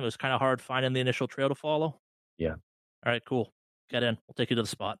next time. It was kind of hard finding the initial trail to follow. Yeah. All right, cool. Get in. We'll take you to the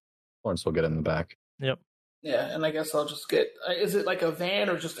spot. Florence will get in the back. Yep. Yeah, and I guess I'll just get... Is it like a van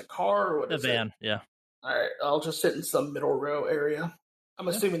or just a car? Or what A is van, it? yeah. All right, I'll just sit in some middle row area. I'm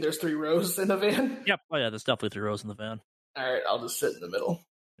assuming there's 3 rows in the van? Yep. Oh, yeah, there's definitely 3 rows in the van. All right, I'll just sit in the middle.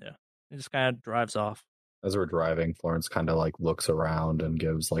 Yeah. He just kind of drives off. As we're driving, Florence kind of like looks around and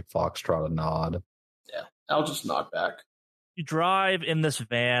gives like Foxtrot a nod. Yeah, I'll just nod back. You drive in this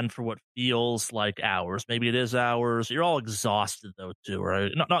van for what feels like hours. Maybe it is hours. You're all exhausted, though, too,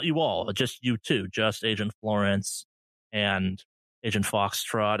 right? Not you all, just you two, just Agent Florence and Agent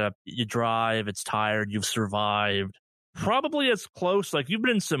Foxtrot. You drive, it's tired, you've survived. Probably as close, like, you've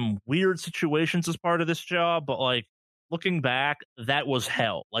been in some weird situations as part of this job, but, like, looking back, that was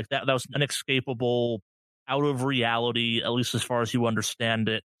hell. Like, that was an inescapable, out of reality, at least as far as you understand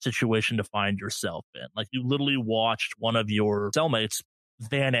it, situation to find yourself in. Like, you literally watched one of your cellmates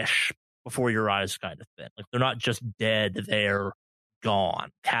vanish before your eyes, kind of thing. Like, they're not just dead, they're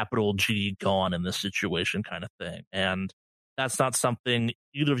gone. Capital G, gone in this situation, kind of thing. And that's not something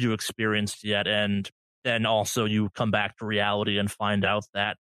either of you experienced yet. And then also you come back to reality and find out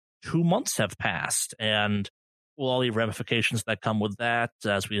that 2 months have passed. And all the ramifications that come with that,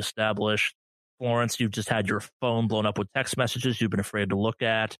 as we established. Florence, you've just had your phone blown up with text messages you've been afraid to look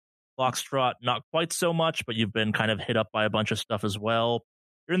at. Foxtrot, not quite so much, but you've been kind of hit up by a bunch of stuff as well.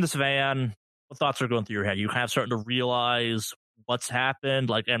 You're in this van. What thoughts are going through your head? You kind of starting to realize what's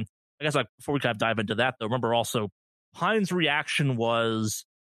happened. Like, and I guess like before we kind of dive into that, though, remember also Pine's reaction was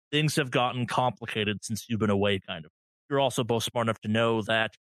things have gotten complicated since you've been away, kind of. You're also both smart enough to know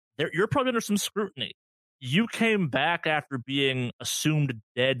that you're probably under some scrutiny. You came back after being assumed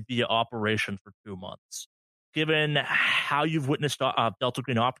dead via operation for 2 months. Given how you've witnessed Delta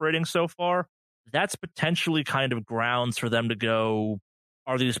Green operating so far, that's potentially kind of grounds for them to go,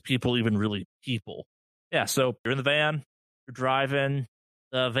 are these people even really people? Yeah, so you're in the van, you're driving,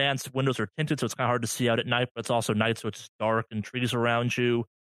 the van's windows are tinted, so it's kind of hard to see out at night, but it's also night, so it's dark and trees around you.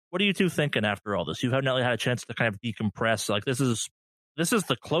 What are you two thinking after all this? You haven't really had a chance to kind of decompress. Like, this is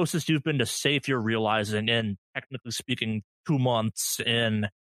the closest you've been to safe, you're realizing, in, technically speaking, 2 months, in,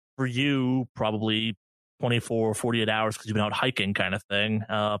 for you, probably 24 or 48 hours because you've been out hiking kind of thing.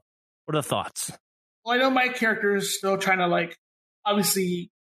 What are the thoughts? Well, I know my character is still trying to, like,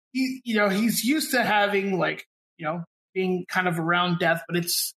 obviously, he's used to having, like, being kind of around death, but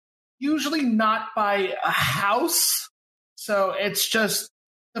it's usually not by a house. So it's just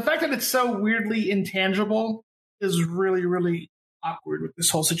the fact that it's so weirdly intangible is really, really awkward with this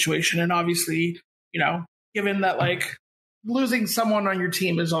whole situation. And obviously, given that, like, losing someone on your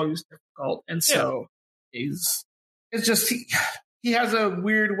team is always difficult. And so it's just, he has a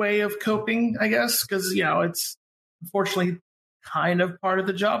weird way of coping, I guess, because, it's unfortunately kind of part of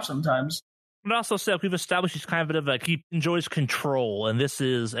the job sometimes. But also, we've established he's kind of he enjoys control, and this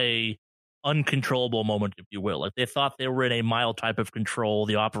is a uncontrollable moment, if you will. Like, they thought they were in a mild type of control.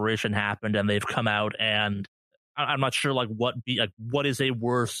 The operation happened, and they've come out, and I'm not sure what is a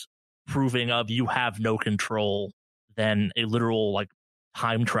worse proving of you have no control than a literal, like,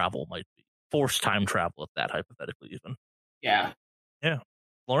 time travel might be. Forced time travel, at that, hypothetically, even. Yeah.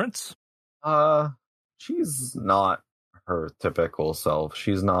 Lawrence? She's not her typical self.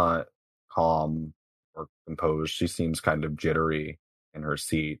 She's not calm or composed. She seems kind of jittery in her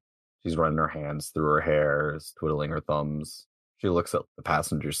seat. She's running her hands through her hair, twiddling her thumbs. She looks at the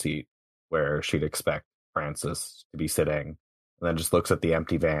passenger seat where she'd expect Francis to be sitting, and then just looks at the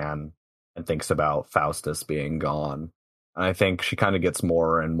empty van and thinks about Faustus being gone. And I think she kind of gets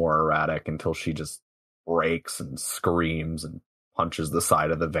more and more erratic until she just breaks and screams and punches the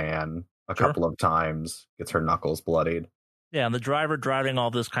side of the van a couple of times, gets her knuckles bloodied. Yeah, and the driver driving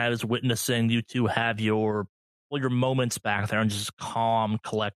all this kind of is witnessing you two have your moments back there, and just calm,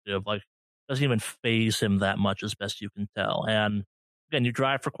 collective, like, doesn't even faze him that much as best you can tell. And again, you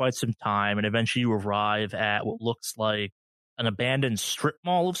drive for quite some time, and eventually you arrive at what looks like an abandoned strip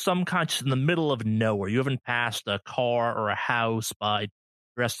mall of some kind, just in the middle of nowhere. You haven't passed a car or a house by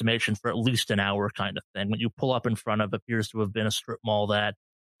your estimation for at least an hour kind of thing. What you pull up in front of appears to have been a strip mall that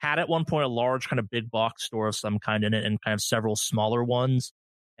had at one point a large kind of big box store of some kind in it, and kind of several smaller ones.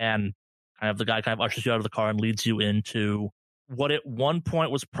 And kind of the guy kind of ushers you out of the car and leads you into what at one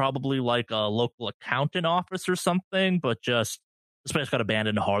point was probably like a local accountant office or something, but just this place got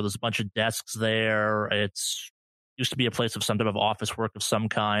abandoned hard. There's a bunch of desks there. It's used to be a place of some type of office work of some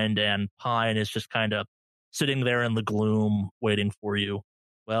kind, and Pine is just kind of sitting there in the gloom waiting for you.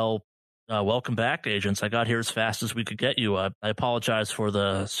 Well, welcome back, agents. I got here as fast as we could get you. I apologize for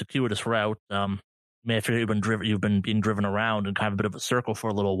the circuitous route. You may have figured you've been being driven around in kind of a bit of a circle for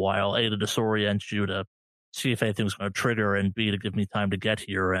a little while. A, to disorient you, to see if anything was going to trigger, and B, to give me time to get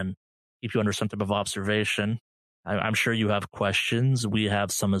here and keep you under some type of observation. I'm sure you have questions. We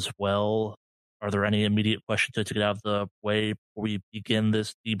have some as well. Are there any immediate questions to get out of the way before we begin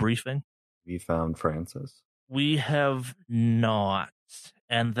this debriefing? We found Francis. We have not.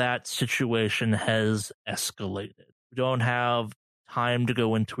 And that situation has escalated. We don't have time to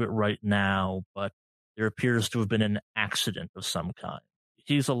go into it right now, but there appears to have been an accident of some kind.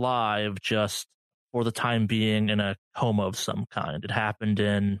 He's alive, just for the time being in a coma of some kind. It happened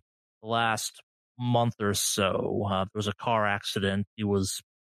in the last month or so. There was a car accident. He was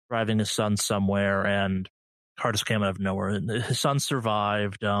driving his son somewhere, and the car just came out of nowhere. His son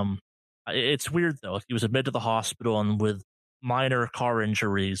survived. It's weird, though. He was admitted to the hospital and with minor car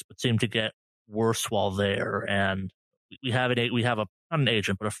injuries, but seemed to get worse while there. And we have not an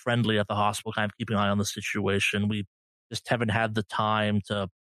agent, but a friendly at the hospital, kind of keeping an eye on the situation. We just haven't had the time to,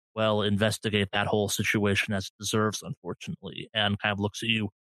 investigate that whole situation as it deserves, unfortunately. And kind of looks at you,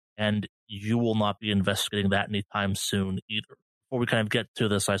 and you will not be investigating that anytime soon either. Before we kind of get to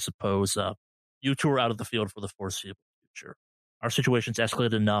this, I suppose, you two are out of the field for the foreseeable future. Our situation's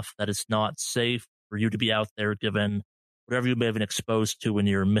escalated enough that it's not safe for you to be out there given whatever you may have been exposed to in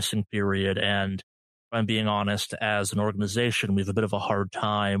your missing period. And if I'm being honest, as an organization, we have a bit of a hard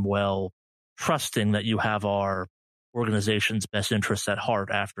time, trusting that you have our organization's best interests at heart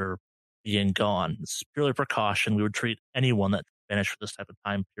after being gone. It's purely precaution. We would treat anyone that vanished for this type of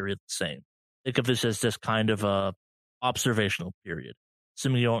time period the same. Think of this as just kind of a observational period.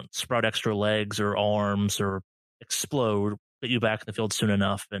 Assuming you don't sprout extra legs or arms or explode, get you back in the field soon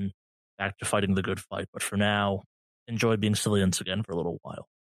enough and back to fighting the good fight. But for now, enjoy being civilians again for a little while.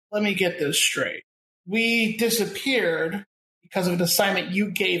 Let me get this straight. We disappeared because of an assignment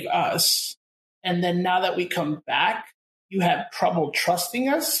you gave us, and then now that we come back, you have trouble trusting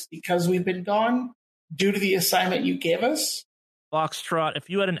us because we've been gone due to the assignment you gave us? Foxtrot, if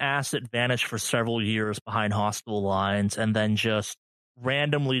you had an asset vanish for several years behind hostile lines and then just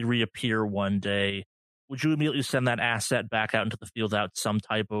randomly reappear one day, would you immediately send that asset back out into the field out some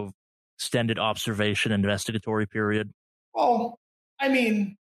type of extended observation investigatory period? Well, I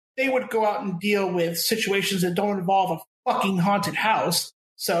mean, they would go out and deal with situations that don't involve a fucking haunted house.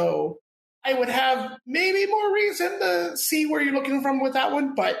 So I would have maybe more reason to see where you're looking from with that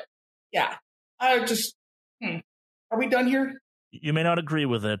one. But yeah, I would just, are we done here? You may not agree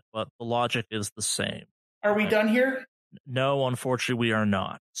with it, but the logic is the same. Are we done here? No, unfortunately, we are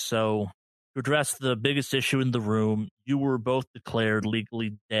not. So, to address the biggest issue in the room, you were both declared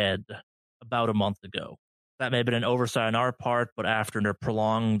legally dead about a month ago. That may have been an oversight on our part, but after a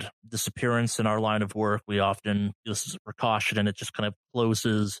prolonged disappearance in our line of work, we often use this as a precaution, and it just kind of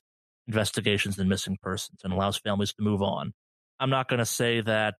closes investigations in missing persons and allows families to move on. I'm not going to say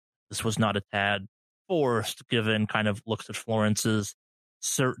that this was not a tad forced, given kind of looks at Florence's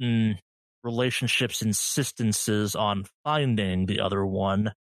certain relationships insistences on finding the other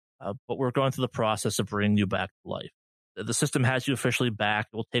one, but we're going through the process of bringing you back to life. The system has you officially back.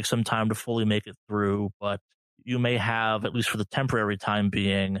 It will take some time to fully make it through, but you may have, at least for the temporary time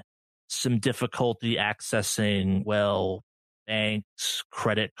being, some difficulty accessing, well, banks,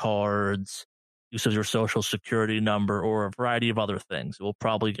 credit cards, use of your social security number, or a variety of other things. It will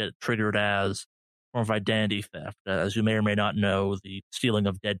probably get triggered as a form of identity theft. As you may or may not know, the stealing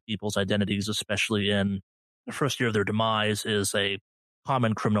of dead people's identities, especially in the first year of their demise, is a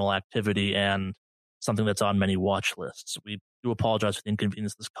common criminal activity and something that's on many watch lists. We do apologize for the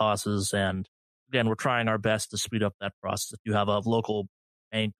inconvenience this causes, and again, we're trying our best to speed up that process. If you have a local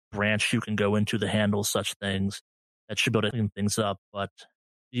bank branch you can go into to handle such things, that should be able to clean things up, but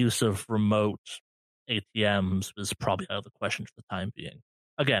the use of remote ATMs is probably out of the question for the time being.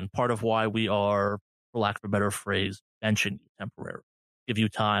 Again, part of why we are, for lack of a better phrase, benching you temporarily. Give you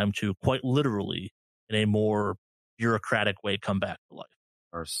time to quite literally, in a more bureaucratic way, come back to life.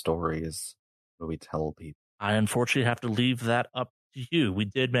 Our stories, what do we tell people? I unfortunately have to leave that up to you. We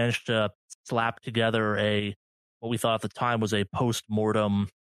did manage to slap together what we thought at the time was a post-mortem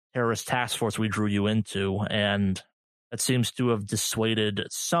terrorist task force we drew you into, and that seems to have dissuaded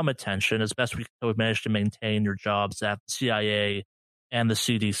some attention. As best we could, we've managed to maintain your jobs at the CIA and the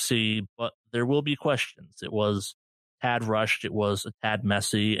CDC, but there will be questions. It was a tad rushed, it was a tad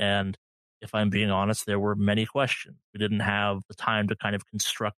messy, and if I'm being honest, there were many questions. We didn't have the time to kind of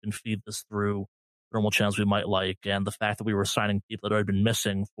construct and feed this through normal channels we might like, and the fact that we were assigning people that had been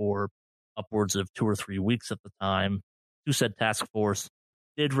missing for upwards of 2 or 3 weeks at the time to said task force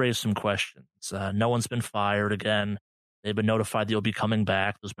did raise some questions. No one's been fired again. They've been notified they'll be coming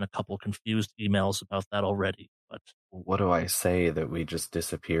back. There's been a couple of confused emails about that already. But what do I say, that we just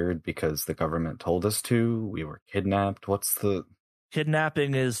disappeared because the government told us to? We were kidnapped? What's the...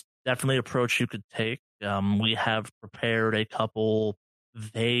 Kidnapping is definitely an approach you could take. We have prepared a couple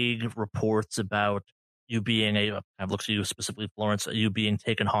vague reports about you being I've looked at you specifically, Florence, you being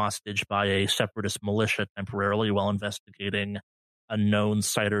taken hostage by a separatist militia temporarily while investigating a known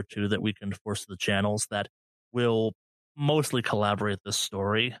site or two that we can force to the channels that will mostly collaborate this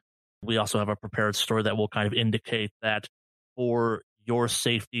story. We also have a prepared story that will kind of indicate that for your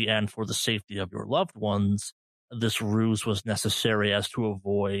safety and for the safety of your loved ones, this ruse was necessary as to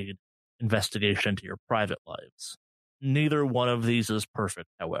avoid investigation into your private lives. Neither one of these is perfect,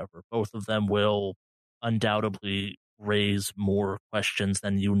 however. Both of them will undoubtedly raise more questions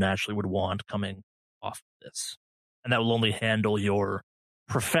than you naturally would want coming off of this. And that will only handle your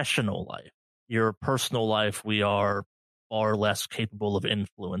professional life. Your personal life, we are far less capable of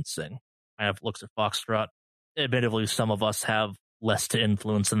influencing. I have looks at Foxtrot. Admittedly, some of us have less to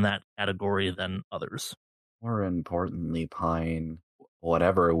influence in that category than others. More importantly, Pine,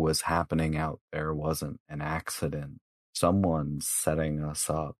 whatever was happening out there wasn't an accident. Someone's setting us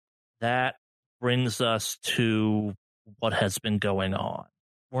up. That brings us to what has been going on.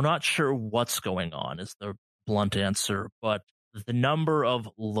 We're not sure what's going on, is the blunt answer, but the number of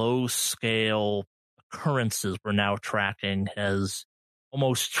low-scale occurrences we're now tracking has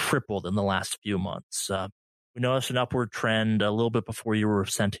almost tripled in the last few months. We noticed an upward trend a little bit before you were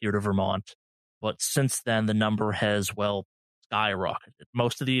sent here to Vermont, but since then the number has, skyrocketed.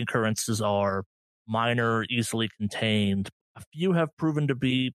 Most of the occurrences are minor, easily contained. A few have proven to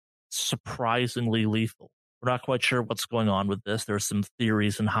be surprisingly lethal. We're not quite sure what's going on with this. There's some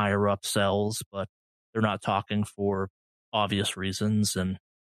theories in higher up cells, but they're not talking for obvious reasons, and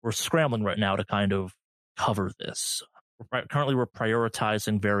we're scrambling right now to kind of cover this. Currently, we're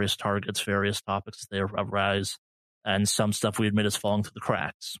prioritizing various targets, various topics as they arise, and some stuff we admit is falling through the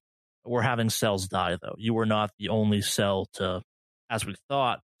cracks. We're having cells die, though. You were not the only cell to, as we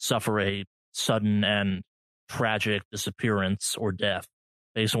thought, suffer a sudden and tragic disappearance or death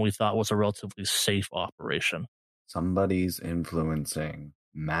based on what we thought was a relatively safe operation. Somebody's influencing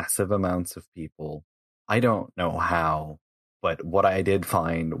massive amounts of people. I don't know how, but what I did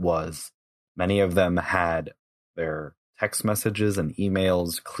find was many of them had their text messages and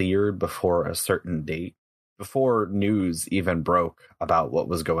emails cleared before a certain date, before news even broke about what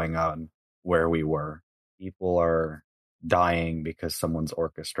was going on where we were. People are dying because someone's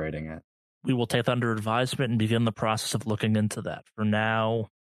orchestrating it. We will take that under advisement and begin the process of looking into that. For now,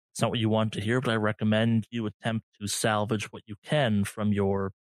 it's not what you want to hear, but I recommend you attempt to salvage what you can from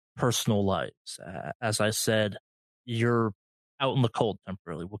your personal lives. As I said, you're out in the cold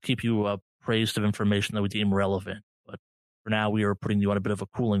temporarily. We'll keep you appraised of information that we deem relevant, but for now, we are putting you on a bit of a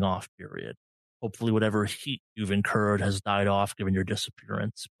cooling off period. Hopefully, whatever heat you've incurred has died off given your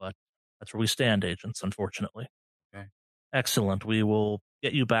disappearance, but that's where we stand, agents, unfortunately. Okay. Excellent. We will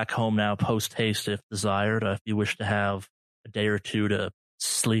get you back home now post-haste if desired. If you wish to have a day or two to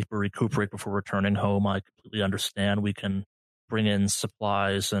sleep or recuperate before returning home, I completely understand. We can bring in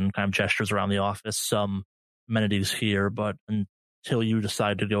supplies and kind of gestures around the office, some amenities here, but until you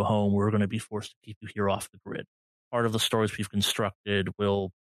decide to go home, we're going to be forced to keep you here off the grid. Part of the stories we've constructed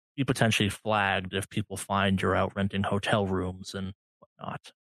will be potentially flagged if people find you're out renting hotel rooms and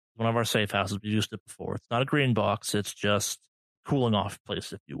whatnot. One of our safe houses, we used it before. It's not a green box, it's just a cooling off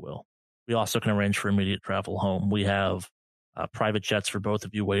place, if you will. We also can arrange for immediate travel home. We have private jets for both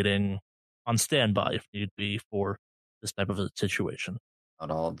of you waiting on standby if need be for this type of a situation. Not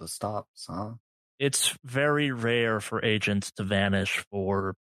all the stops, huh? It's very rare for agents to vanish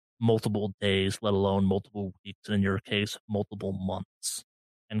for multiple days, let alone multiple weeks, and in your case, multiple months,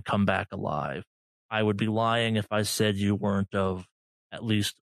 and come back alive. I would be lying if I said you weren't of at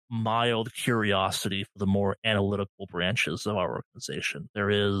least mild curiosity for the more analytical branches of our organization. There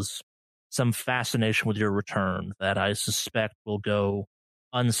is some fascination with your return that I suspect will go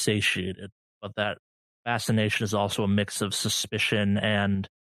unsatiated, but that fascination is also a mix of suspicion and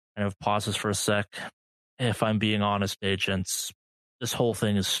kind of pauses for a sec. If I'm being honest, agents, this whole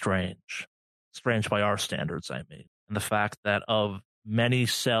thing is strange. Strange by our standards, I mean. And the fact that of many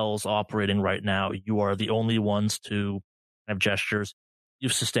cells operating right now, you are the only ones to have gestures.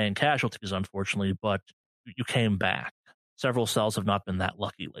 You've sustained casualties, unfortunately, but you came back. Several cells have not been that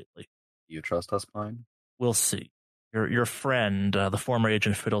lucky lately. You trust us, Pine? We'll see. Your friend, the former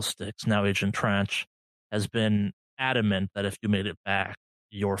Agent Fiddlesticks, now Agent Tranch, has been adamant that if you made it back,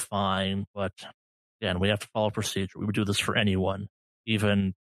 you're fine. But again, we have to follow procedure. We would do this for anyone,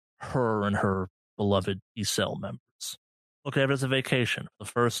 even her and her beloved T-cell members. Look at it as a vacation. For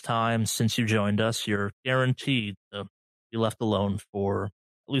the first time since you joined us, you're guaranteed to be left alone for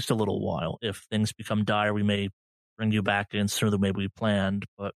at least a little while. If things become dire, we may bring you back in sooner than maybe we planned,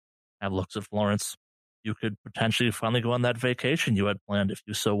 but have looks at Florence. You could potentially finally go on that vacation you had planned if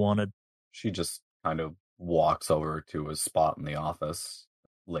you so wanted. She just kind of walks over to a spot in the office,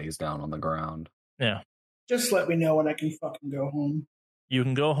 lays down on the ground. Yeah. Just let me know when I can fucking go home. You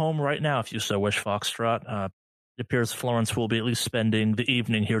can go home right now if you so wish, Foxtrot. It appears Florence will be at least spending the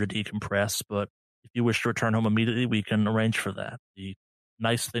evening here to decompress, but if you wish to return home immediately, we can arrange for that. The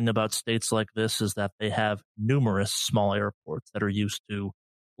nice thing about states like this is that they have numerous small airports that are used to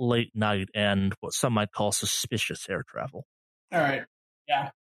late night and what some might call suspicious air travel. All right. Yeah.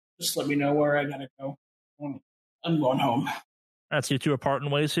 Just let me know where I gotta go. I'm going home. That's you two are parting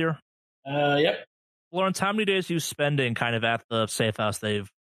ways here? Yep. Lawrence, how many days are you spending kind of at the safe house they've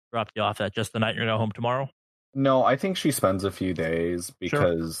dropped you off at? Just the night you're going to go home tomorrow? No, I think she spends a few days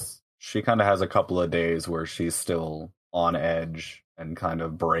because she kind of has a couple of days where she's still on edge and kind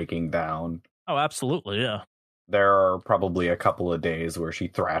of breaking down. Oh, absolutely, yeah. There are probably a couple of days where she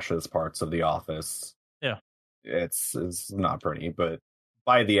thrashes parts of the office. Yeah. It's not pretty, but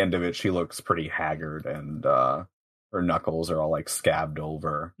by the end of it, she looks pretty haggard and her knuckles are all like scabbed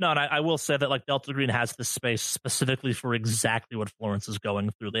over. No, and I will say that like Delta Green has this space specifically for exactly what Florence is going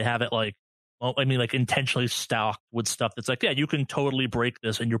through. They have it like, well, I mean, like intentionally stocked with stuff that's like, yeah, you can totally break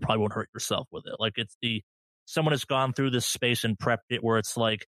this and you probably won't hurt yourself with it. Like it's someone has gone through this space and prepped it where it's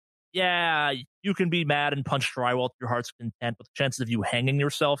like, yeah, you can be mad and punch drywall to your heart's content, but the chances of you hanging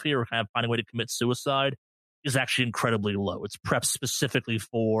yourself here or kind of finding a way to commit suicide is actually incredibly low. It's prepped specifically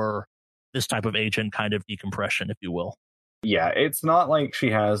for this type of agent kind of decompression, if you will. Yeah, it's not like she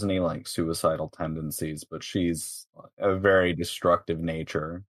has any like suicidal tendencies, but she's a very destructive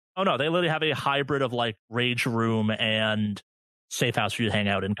nature. Oh no, they literally have a hybrid of like rage room and safe house for you to hang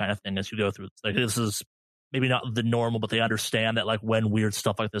out in kind of thing as you go through. Like this is maybe not the normal, but they understand that like when weird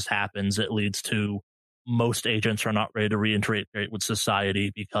stuff like this happens, it leads to most agents are not ready to reintegrate with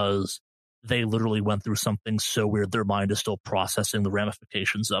society because they literally went through something so weird their mind is still processing the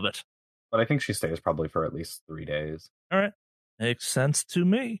ramifications of it. But I think she stays probably for at least 3 days. All right. Makes sense to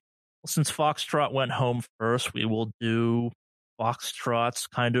me. Well, since Foxtrot went home first, we will do Foxtrot's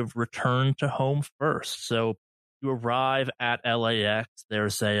kind of return to home first. So you arrive at LAX.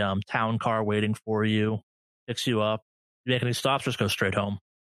 There's a town car waiting for you, picks you up. You make any stops or just go straight home?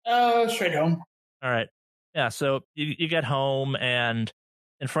 Straight home. All right. Yeah, so you get home, and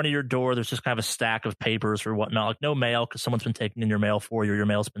in front of your door, there's just kind of a stack of papers or whatnot. Like no mail, because someone's been taking in your mail for you. Your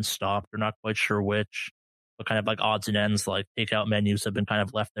mail's been stopped. You're not quite sure which. But kind of like odds and ends, like takeout menus have been kind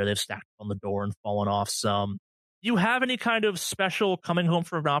of left there. They've stacked on the door and fallen off some. Do you have any kind of special coming home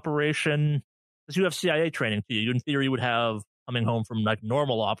from an operation? Because you have CIA training to you. You, in theory, would have coming home from like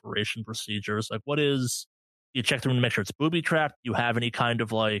normal operation procedures. Like what is, you check through to make sure it's booby trapped? Do you have any kind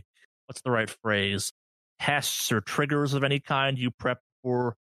of like, what's the right phrase? Tests or triggers of any kind you prep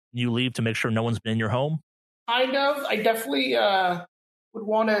before you leave to make sure no one's been in your home? Kind of. I definitely would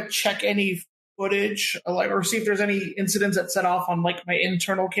want to check any footage, like, or see if there's any incidents that set off on like my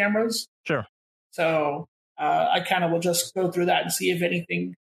internal cameras. Sure. So I kind of will just go through that and see if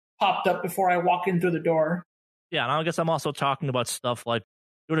anything popped up before I walk in through the door. Yeah, and I guess I'm also talking about stuff like,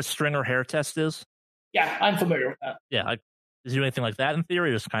 you know what a stringer hair test is? Yeah, I'm familiar with that. Yeah, like, does he do anything like that in theory?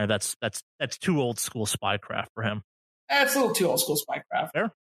 Or just kind of that's too old school spycraft for him. That's a little too old school spycraft.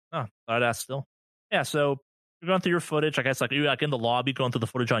 Fair. Oh, thought I'd ask still. Yeah, so you're going through your footage. I guess like you like in the lobby going through the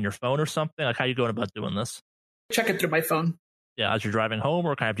footage on your phone or something. Like how you going about doing this? Check it through my phone. Yeah, as you're driving home,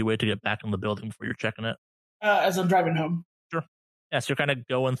 or kind of you wait to get back in the building before you're checking it? As I'm driving home. Sure. Yeah, so you're kind of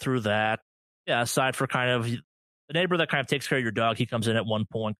going through that. Yeah, aside for kind of the neighbor that kind of takes care of your dog, he comes in at one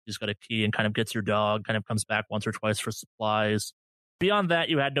point. He's got a key and kind of gets your dog, kind of comes back once or twice for supplies. Beyond that,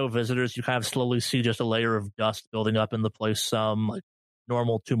 you had no visitors. You kind of slowly see just a layer of dust building up in the place, some like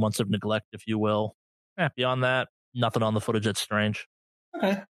normal 2 months of neglect, if you will. Yeah, beyond that, nothing on the footage that's strange.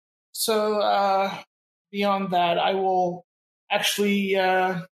 Okay. So beyond that, I will actually,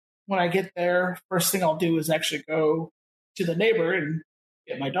 when I get there, first thing I'll do is actually go to the neighbor and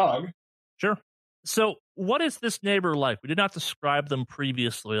get my dog. Sure. So what is this neighbor like? We did not describe them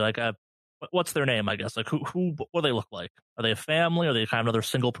previously. Like, what's their name, I guess? Like, what do they look like? Are they a family? Are they kind of another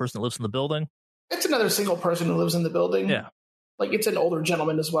single person that lives in the building? It's another single person who lives in the building. Yeah. Like, it's an older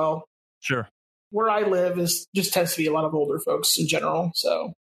gentleman as well. Sure. Where I live just tends to be a lot of older folks in general,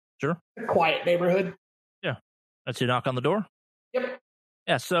 so. Sure. A quiet neighborhood. Yeah. That's you knock on the door? Yep.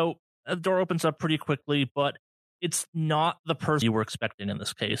 Yeah, so the door opens up pretty quickly, but it's not the person you were expecting in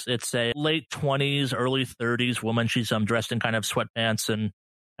this case. It's a late 20s, early 30s woman. She's dressed in kind of sweatpants and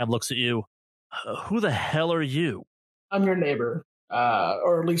looks at you. Who the hell are you? I'm your neighbor,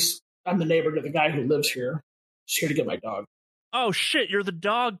 or at least I'm the neighbor to the guy who lives here. Just here to get my dog. Oh, shit, you're the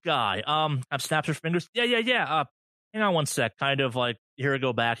dog guy. I've snapped her fingers. Yeah. Hang on one sec. Kind of like, you hear her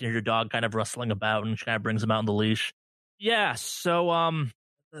go back and hear your dog kind of rustling about, and she kind of brings him out on the leash. Yeah, so,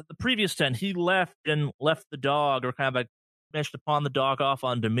 the previous tenant, he left the dog, or kind of like meshed upon the dog off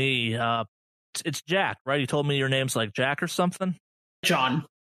onto me. It's Jack, right? He told me your name's like Jack or something? John,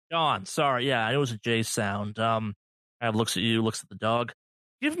 sorry. Yeah, I know it was a J sound. Kind of looks at you, looks at the dog.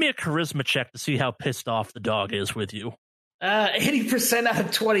 Give me a charisma check to see how pissed off the dog is with you. 80% out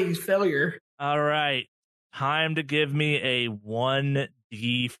of 20 failure. All right. Time to give me a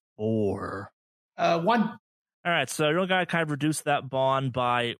 1d4. 1. All right, so you're going to kind of reduce that bond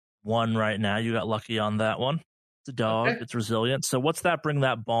by 1 right now. You got lucky on that one. It's a dog. Okay. It's resilient. So what's that bring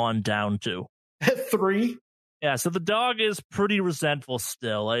that bond down to? 3. Yeah, so the dog is pretty resentful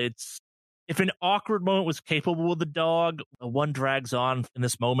still. If an awkward moment was capable with the dog, one drags on in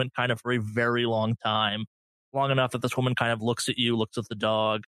this moment kind of for a very long time. Long enough that this woman kind of looks at you, looks at the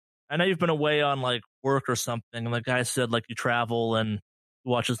dog. I know you've been away on like work or something, and the guy said like you travel and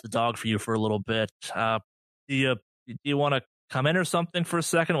watches the dog for you for a little bit. Do you want to come in or something for a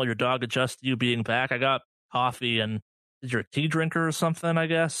second while your dog adjusts to you being back? I got coffee, and is you're a tea drinker or something, I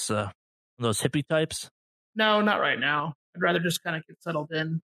guess? Those hippie types? No, not right now. I'd rather just kind of get settled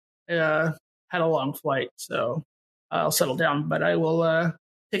in. Had a long flight, so I'll settle down, but I will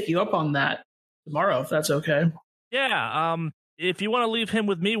pick you up on that tomorrow, if that's okay. Yeah, if you want to leave him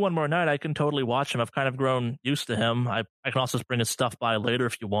with me one more night, I can totally watch him. I've kind of grown used to him. I can also just bring his stuff by later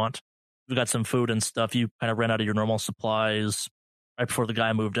if you want. We got some food and stuff. You kind of ran out of your normal supplies right before the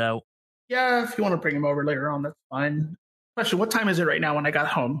guy moved out. Yeah, if you want to bring him over later on, that's fine. Question, what time is it right now when I got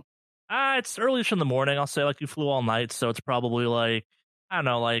home? It's early-ish in the morning. I'll say like you flew all night, so it's probably like, I don't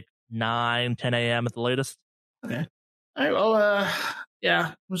know, like 9, 10 a.m. at the latest. Okay. All right, well, yeah,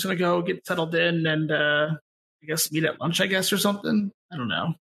 I'm just going to go get settled in and I guess meet at lunch, I guess, or something. I don't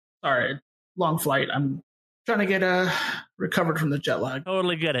know. All right. long flight. I'm trying to get recovered from the jet lag.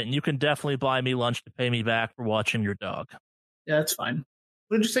 Totally get it. And you can definitely buy me lunch to pay me back for watching your dog. Yeah, that's fine.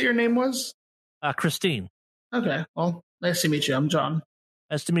 What did you say your name was? Christine. Okay. Well, nice to meet you. I'm John.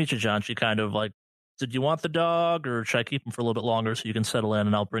 Nice to meet you, John. She kind of like, did you want the dog or should I keep him for a little bit longer so you can settle in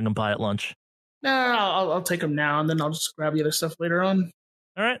and I'll bring him by at lunch? Nah, I'll take him now and then I'll just grab the other stuff later on.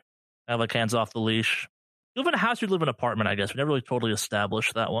 All right. I have like hands off the leash. You live in a house, you live in an apartment, I guess. We never really totally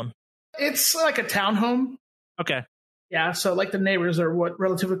established that one. It's like a townhome. Okay. Yeah, so like the neighbors are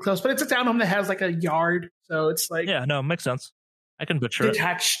relatively close, but it's a townhome that has like a yard. So it's like yeah, no, makes sense. I can picture it.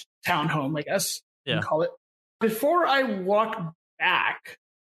 Detached townhome, I guess you Yeah. can call it. Before I walk back,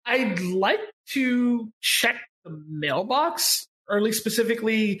 I'd like to check the mailbox, or at least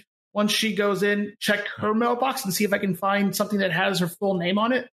specifically once she goes in, check her mailbox and see if I can find something that has her full name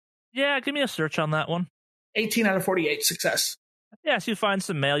on it. Yeah, give me a search on that one. 18 out of 48, success. Yeah, so you find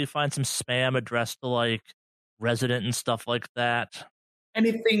some mail, you find some spam addressed to like resident and stuff like that.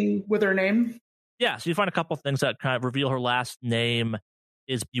 Anything with her name? Yeah, so you find a couple things that kind of reveal her last name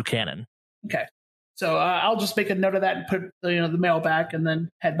is Buchanan. Okay. So I'll just make a note of that and put the mail back and then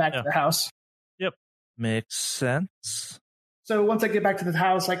head back to the house. Yep. Makes sense. So once I get back to the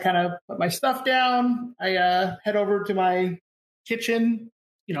house, I kind of put my stuff down. I head over to my kitchen,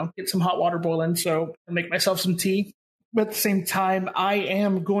 get some hot water boiling. So I make myself some tea. But at the same time, I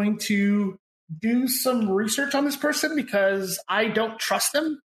am going to do some research on this person because I don't trust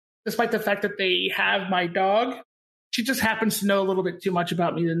them, despite the fact that they have my dog. She just happens to know a little bit too much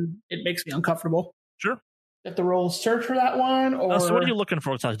about me, and it makes me uncomfortable. Sure. Have to roll search for that one, or so what are you looking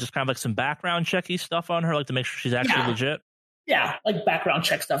for? Just kind of like some background checky stuff on her, like to make sure she's actually legit? Yeah, like background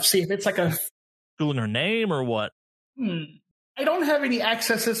check stuff. See if it's like a Googling her name or what? I don't have any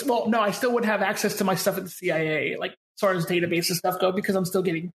access. Well, no, I still would have access to my stuff at the CIA, like as far as database and stuff go, because I'm still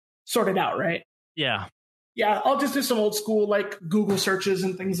getting sorted out, right? Yeah. Yeah, I'll just do some old school like Google searches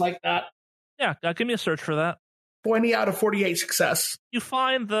and things like that. Yeah, give me a search for that. 20 out of 48 success. You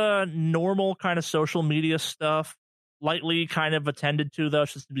find the normal kind of social media stuff, lightly kind of attended to, though.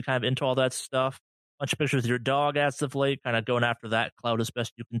 She's to be kind of into all that stuff. Bunch of pictures of your dog as of late, kind of going after that cloud as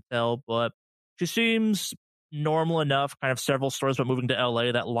best you can tell. But she seems normal enough, kind of several stories about moving to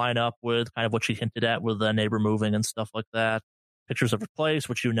LA that line up with kind of what she hinted at with the neighbor moving and stuff like that. Pictures of her place,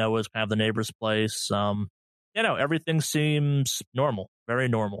 which is kind of the neighbor's place. Everything seems normal, very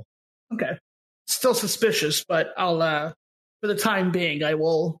normal. Okay. Still suspicious, but I'll for the time being I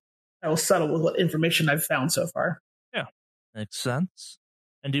will settle with what information I've found so far. Yeah. Makes sense.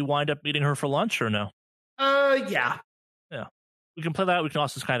 And do you wind up meeting her for lunch or no? Yeah. Yeah. We can play that. We can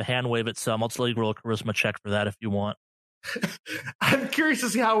also just kind of hand wave it some. I'll just let you roll a charisma check for that if you want. I'm curious to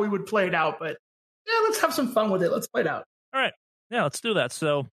see how we would play it out, but yeah, let's have some fun with it. Let's play it out. All right. Yeah, let's do that.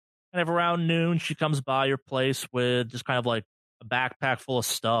 So kind of around noon, she comes by your place with just kind of like a backpack full of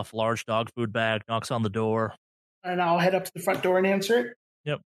stuff, large dog food bag, knocks on the door. And I'll head up to the front door and answer it.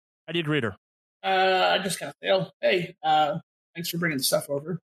 Yep. How do you greet her? I just kind of say, hey, thanks for bringing the stuff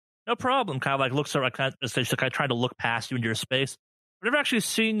over. No problem. Kind of like looks at her, she's kind of trying to look past you into your space. I've never actually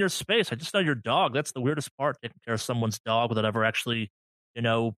seen your space. I just know your dog. That's the weirdest part, taking care of someone's dog without ever actually,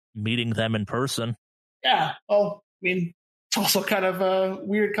 meeting them in person. Yeah. Well, I mean, it's also kind of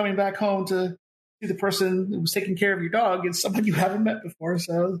weird coming back home to see the person who was taking care of your dog is someone you haven't met before.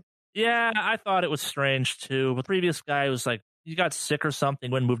 So yeah, I thought it was strange too. The previous guy was like, he got sick or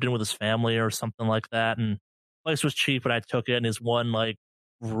something, went and moved in with his family or something like that. And the place was cheap and I took it. And his one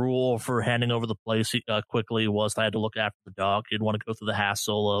rule for handing over the place quickly was I had to look after the dog. He didn't want to go through the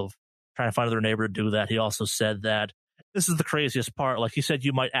hassle of trying to find another neighbor to do that. He also said that this is the craziest part. Like he said,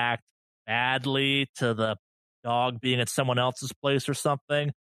 you might act badly to the dog being at someone else's place or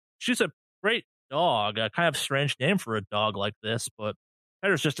something. She's a great dog, a kind of strange name for a dog like this, but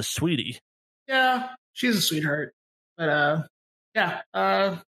Petter's just a sweetie. Yeah, she's a sweetheart. But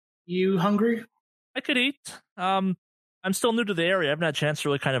you hungry? I could eat. I'm still new to the area. I haven't had a chance to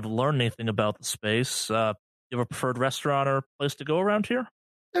really kind of learn anything about the space. You have a preferred restaurant or place to go around here?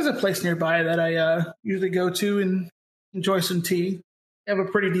 There's a place nearby that I usually go to and enjoy some tea. They have a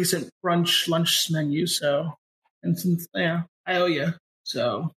pretty decent lunch menu, so and since I owe you,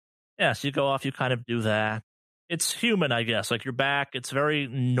 so yeah. So you go off, you kind of do that. It's human, I guess. Like you're back. It's very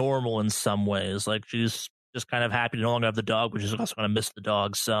normal in some ways. Like she's just kind of happy to no longer have the dog, but she's also going to miss the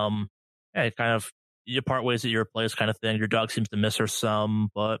dog some. Yeah, you part ways at your place, kind of thing. Your dog seems to miss her some,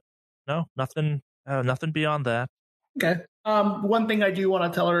 but no, nothing beyond that. Okay. One thing I do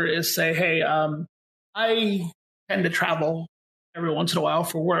want to tell her is say, hey, I tend to travel every once in a while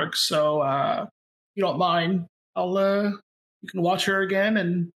for work, so if you don't mind, I'll you can watch her again.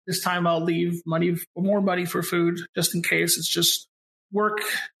 And this time I'll leave more money for food, just in case. It's just work.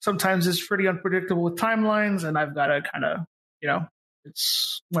 Sometimes it's pretty unpredictable with timelines, and I've got to kind of,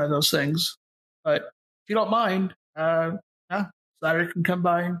 it's one of those things. But if you don't mind, Saturday can come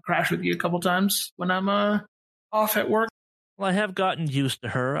by and crash with you a couple times when I'm off at work. Well, I have gotten used to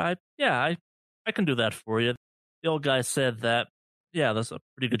her. I can do that for you. The old guy said that, there's a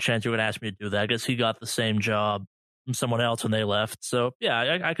pretty good chance you're going to ask me to do that. I guess he got the same job from someone else when they left. So,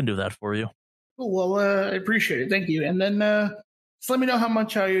 I can do that for you. Cool. Well, I appreciate it. Thank you. And then just let me know how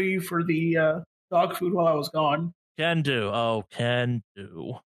much I owe you for the dog food while I was gone. Can do. Oh, can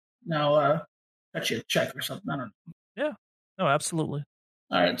do. Now, cut you a check or something. I don't know. Yeah. No, absolutely.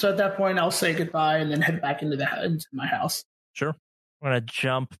 All right. So at that point, I'll say goodbye and then head back into my house. Sure. I'm going to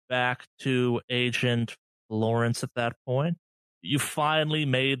jump back to Agent Lawrence at that point. You finally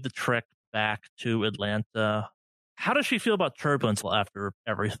made the trek back to Atlanta. How does she feel about turbulence after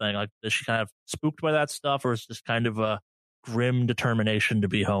everything? Like, is she kind of spooked by that stuff, or is it just kind of a grim determination to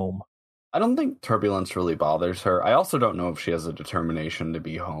be home? I don't think turbulence really bothers her. I also don't know if she has a determination to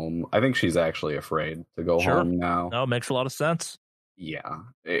be home. I think she's actually afraid to go home now. No, it makes a lot of sense. Yeah.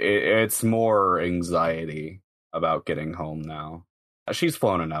 It's more anxiety about getting home now. She's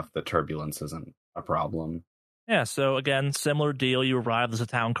flown enough that turbulence isn't a problem. Yeah, so again, similar deal. You arrive, there's a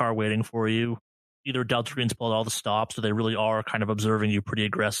town car waiting for you. Either Delta Green's pulled all the stops, so they really are kind of observing you pretty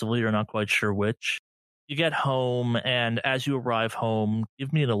aggressively. You're not quite sure which. You get home, and as you arrive home,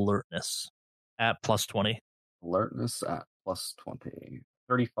 give me an alertness at plus 20. Alertness at plus 20.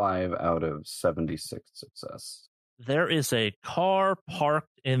 35 out of 76 success. There is a car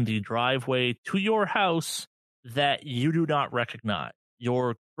parked in the driveway to your house that you do not recognize.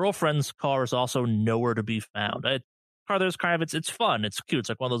 Your girlfriend's car is also nowhere to be found. A car there's kind of, it's fun, it's cute. It's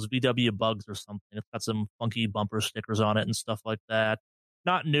like one of those VW Bugs or something. It's got some funky bumper stickers on it and stuff like that.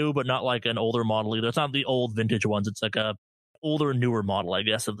 Not new, but not like an older model either. It's not the old vintage ones. It's like a older, newer model, I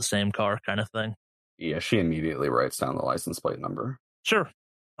guess, of the same car kind of thing. Yeah, she immediately writes down the license plate number. Sure.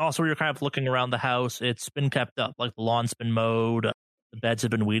 Also, you're kind of looking around the house. It's been kept up. Like, the lawn's been mowed. The beds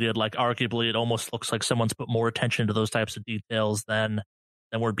have been weeded. Like, arguably, it almost looks like someone's put more attention to those types of details than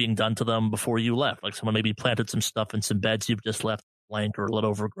were being done to them before you left. Like, someone maybe planted some stuff in some beds you've just left blank or a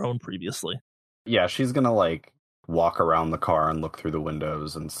little overgrown previously. Yeah, she's gonna, walk around the car and look through the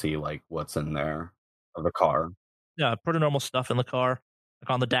windows and see, what's in there of the car. Yeah, pretty normal stuff in the car.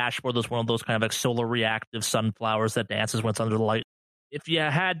 Like, on the dashboard, there's one of those kind of solar reactive sunflowers that dances when it's under the light. If you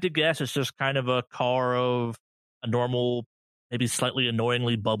had to guess, it's just kind of a car of a normal, maybe slightly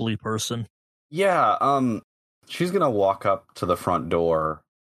annoyingly bubbly person. Yeah, she's gonna walk up to the front door,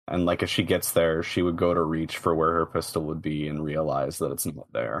 and if she gets there, she would go to reach for where her pistol would be and realize that it's not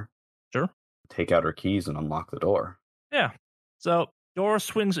there. Sure. Take out her keys and unlock the door. Yeah. So, door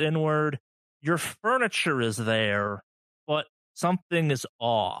swings inward. Your furniture is there, but something is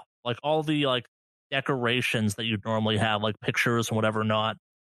off. Like, all the, decorations that you'd normally have, like pictures and whatever not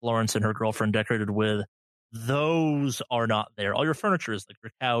Lawrence and her girlfriend decorated with, those are not there. All your furniture is, like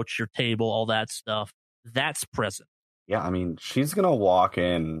your couch, your table, all that stuff. That's present. Yeah, I mean, she's gonna walk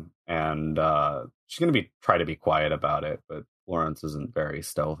in and she's gonna try to be quiet about it, but Lawrence isn't very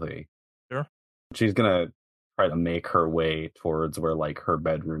stealthy. Sure. She's gonna try to make her way towards where her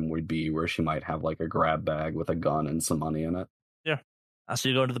bedroom would be, where she might have a grab bag with a gun and some money in it. Yeah. So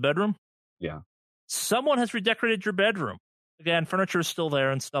you go into the bedroom? Yeah. Someone has redecorated your bedroom. Again, furniture is still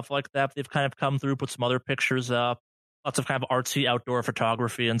there and stuff like that. They've kind of come through, put some other pictures up, lots of kind of artsy outdoor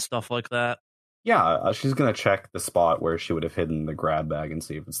photography and stuff like that. Yeah, she's going to check the spot where she would have hidden the grab bag and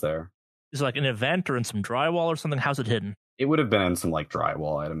see if it's there. Is it like an event or in some drywall or something? How's it hidden? It would have been in some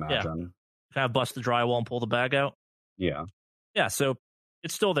drywall, I'd imagine. Yeah. Kind of bust the drywall and pull the bag out? Yeah. Yeah, so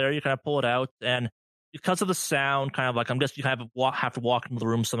it's still there. You kind of pull it out, and because of the sound, kind of I'm guessing you kind of have to walk into the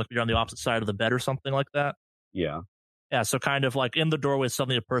room, so you're on the opposite side of the bed or something like that. Yeah. Yeah, so kind of in the doorway,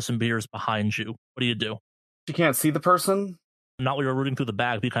 suddenly a person appears behind you. What do you do? She can't see the person? Not when you're rooting through the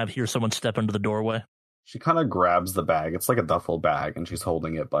bag, but you kind of hear someone step into the doorway. She kind of grabs the bag. It's like a duffel bag, and she's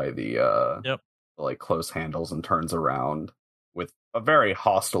holding it by the close handles and turns around with a very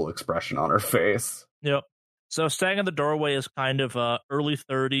hostile expression on her face. Yep. So staying in the doorway is kind of early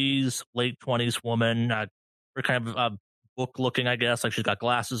 30s, late 20s woman. Her kind of book looking, I guess. Like, she's got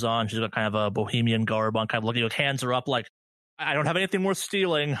glasses on. She's got kind of a bohemian garb on, kind of looking with hands are up like, I don't have anything worth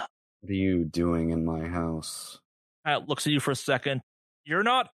stealing. What are you doing in my house? Looks at you for a second. You're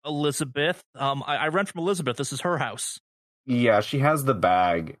not Elizabeth. I rent from Elizabeth. This is her house. Yeah, she has the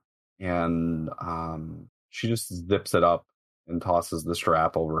bag, and she just zips it up and tosses the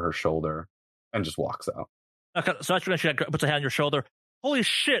strap over her shoulder and just walks out. Okay, so that's when she puts a hand on your shoulder. Holy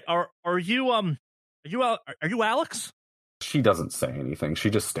shit! Are you Alex? She doesn't say anything. She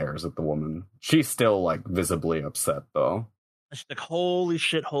just stares at the woman. She's still like visibly upset though. And she's like, holy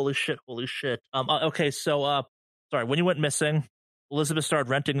shit! Okay, so sorry. When you went missing, Elizabeth started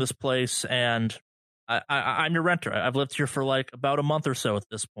renting this place, and I'm your renter. I've lived here for like about a month or so at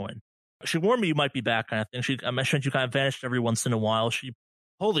this point. She warned me you might be back, kind of thing. I mentioned you kind of vanished every once in a while.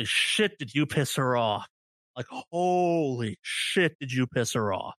 Holy shit, did you piss her off? Like, holy shit, did you piss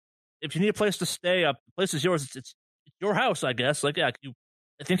her off? If you need a place to stay, the place is yours. It's your house, I guess. Like, yeah,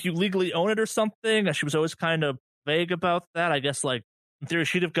 I think you legally own it or something. She was always kind of vague about that. I guess, like, in theory,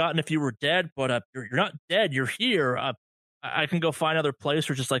 she'd have gotten if you were dead, but you're not dead. You're here. I can go find another place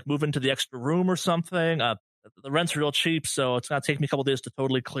or just, like, move into the extra room or something. The rent's real cheap, so it's going to take me a couple days to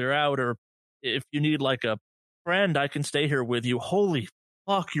totally clear out. Or if you need, like, a friend, I can stay here with you. Holy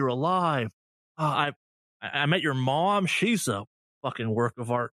fuck, you're alive. I met your mom. She's a fucking work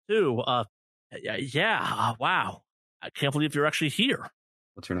of art, too. Wow. I can't believe you're actually here.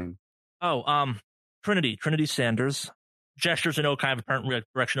 What's your name? Oh, Trinity Sanders. Gestures in no kind of apparent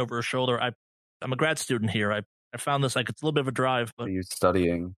direction over her shoulder. I'm a grad student here. I found this, like, it's a little bit of a drive, but... What are you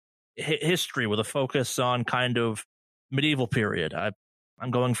studying? History with a focus on kind of medieval period.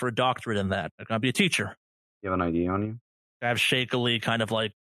 I'm going for a doctorate in that. I'm going to be a teacher. You have an ID on you? I have shakily kind of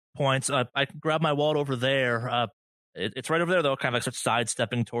like points. I can grab my wallet over there. It's right over there, though, kind of like starts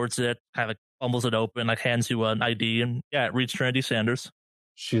sidestepping towards it, kind of like fumbles it open, like hands you an ID, and yeah, it reads Trinity Sanders.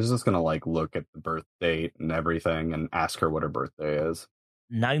 She's just going to like look at the birth date and everything and ask her what her birthday is.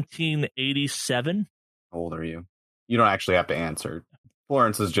 1987. How old are you? You don't actually have to answer.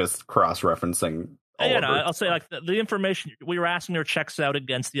 Florence is just cross-referencing. I'll say like the information we were asking her checks out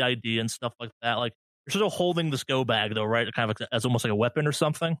against the ID and stuff like that. Like you're still holding this go bag though, right? Kind of like, as almost like a weapon or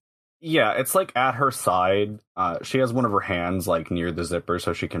something. Yeah, it's like at her side. She has one of her hands like near the zipper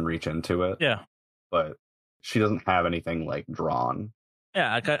so she can reach into it. Yeah, but she doesn't have anything like drawn.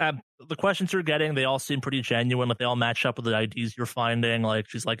 Yeah, the questions you're getting, they all seem pretty genuine. Like they all match up with the IDs you're finding. Like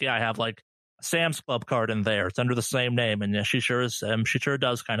she's like, yeah, I have like a Sam's Club card in there. It's under the same name, and yeah, she sure is. She sure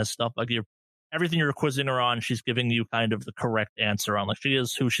does kind of stuff. Like everything you're quizzing her on, she's giving you kind of the correct answer on. Like she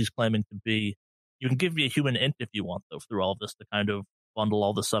is who she's claiming to be. You can give me a human int if you want, though, through all of this to kind of bundle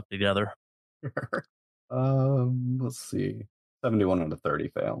all this up together. Let's see. 71 out of 30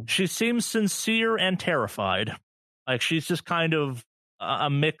 fail. She seems sincere and terrified. Like she's just kind of a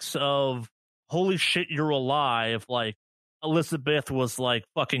mix of holy shit, you're alive. Like Elizabeth was like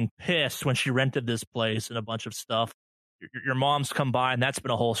fucking pissed when she rented this place and a bunch of stuff. Your mom's come by, and that's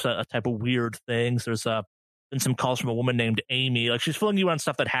been a whole set of type of weird things. There's been some calls from a woman named Amy. Like she's filling you on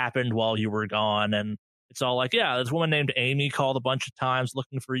stuff that happened while you were gone, and it's all like, yeah, this woman named Amy called a bunch of times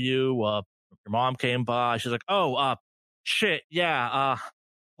looking for you. Your mom came by. She's like, oh, shit, yeah.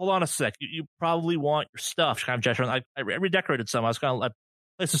 Hold on a sec. You probably want your stuff. She kind of gestured. I redecorated some. I was kind of like,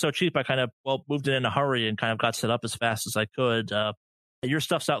 place is so cheap. I kind of moved it in a hurry and kind of got set up as fast as I could. Your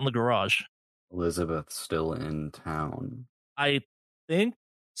stuff's out in the garage. Elizabeth's still in town. I think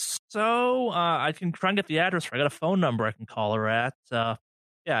so. I can try and get the address. I got a phone number I can call her at.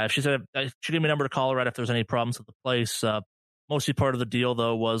 Yeah, she said she gave me a number to call her at if there's any problems with the place. Mostly part of the deal,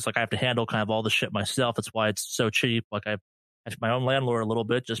 though, was like I have to handle kind of all the shit myself. That's why it's so cheap. Like I have my own landlord a little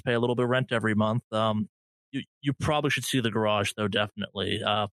bit, just pay a little bit of rent every month. You probably should see the garage, though, definitely,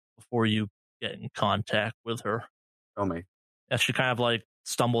 before you get in contact with her. Tell me. Yeah, she kind of like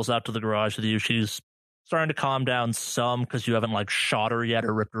stumbles out to the garage with you. She's starting to calm down some because you haven't like shot her yet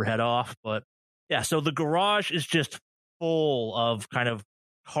or ripped her head off. But yeah, so the garage is just full of kind of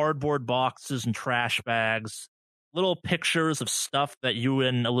cardboard boxes and trash bags, little pictures of stuff that you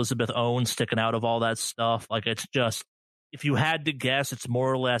and Elizabeth own sticking out of all that stuff. Like it's just, if you had to guess, it's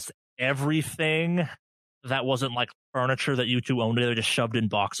more or less everything that wasn't like furniture that you two owned. They're just shoved in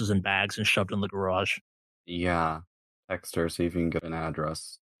boxes and bags and shoved in the garage. Yeah. Text her, see if you can get an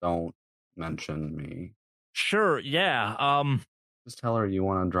address. Don't mention me. Sure, yeah. Just tell her you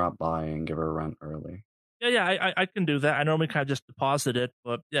want to drop by and give her rent early. Yeah, I can do that. I normally kind of just deposit it,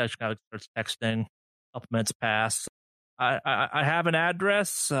 but yeah, she kind of starts texting. A couple minutes pass. I have an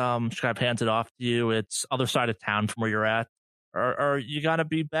address. She kind of hands it off to you. It's other side of town from where you're at. Are you gonna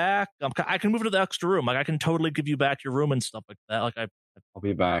be back? I can move to the extra room. Like I can totally give you back your room and stuff like that. Like I'll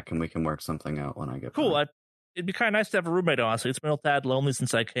be back and we can work something out when I get cool. back. It'd be kind of nice to have a roommate, honestly. It's been a tad lonely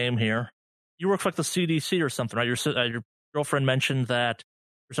since I came here. You work for like the CDC or something, right? Your girlfriend mentioned that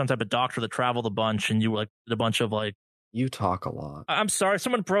you're some type of doctor that traveled a bunch, and you like did a bunch of like. You talk a lot. I'm sorry,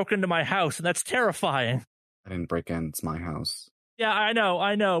 someone broke into my house, and that's terrifying. I didn't break in. It's my house. Yeah, I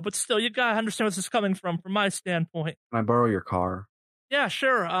know, but still, you gotta understand where this is coming from my standpoint. Can I borrow your car? Yeah,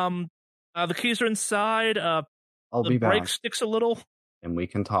 sure. The keys are inside. I'll The be brake back, sticks a little. and we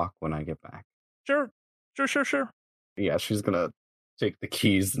can talk when I get back. Sure. Yeah, she's gonna take the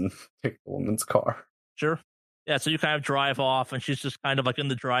keys and take the woman's car. Sure. Yeah, so you kind of drive off, and she's just kind of like in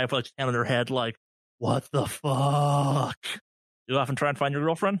the driveway, like hand on her head, like, what the fuck? You often try and find your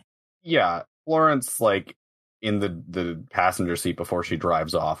girlfriend? Yeah, Florence, like, in the passenger seat before she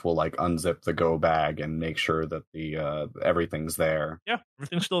drives off, will, like, unzip the go bag and make sure that the everything's there. Yeah,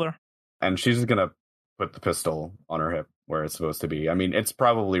 everything's still there. And she's just gonna put the pistol on her hip where it's supposed to be. I mean, it's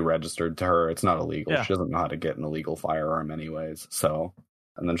probably registered to her. It's not illegal. Yeah. She doesn't know how to get an illegal firearm anyways. So,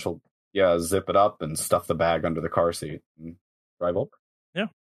 and then she'll, zip it up and stuff the bag under the car seat and drive over. Yeah.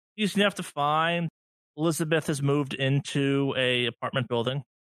 Easy enough to find. Elizabeth has moved into a apartment building.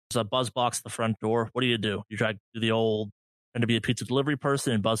 There's a buzz box at the front door. What do? You try to do the old, trying to be a pizza delivery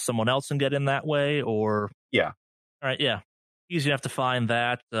person and buzz someone else and get in that way? Or Yeah. All right, yeah. Easy enough to find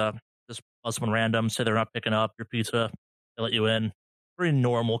that. Just buzz someone random, say they're not picking up your pizza. They let you in. Very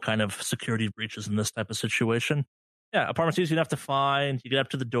normal kind of security breaches in this type of situation. Yeah, apartment's easy enough to find. You get up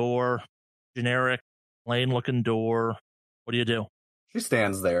to the door, generic, plain-looking door. What do? She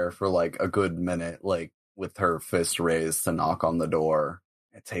stands there for like a good minute, like with her fist raised to knock on the door.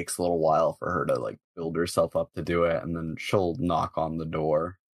 It takes a little while for her to like build herself up to do it, and then she'll knock on the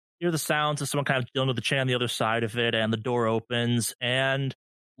door. You hear the sounds of someone kind of dealing with the chain on the other side of it, and the door opens, and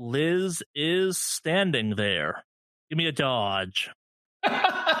Liz is standing there. Give me a dodge.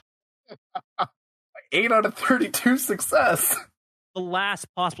 8 out of 32 success. The last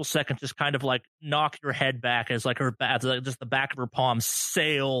possible second, just kind of like knock your head back as like just the back of her palm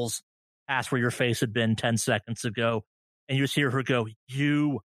sails past where your face had been 10 seconds ago. And you just hear her go,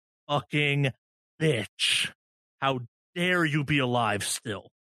 "You fucking bitch. How dare you be alive still?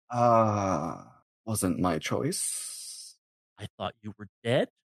 Wasn't my choice. I thought you were dead.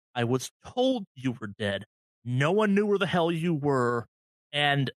 I was told you were dead. No one knew where the hell you were.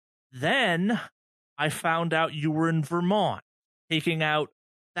 And then I found out you were in Vermont, taking out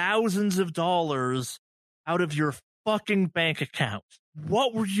thousands of dollars out of your fucking bank account.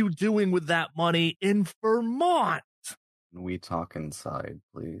 What were you doing with that money in Vermont?" Can we talk inside,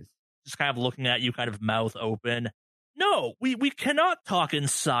 please? Just kind of looking at you, kind of mouth open. "No, we cannot talk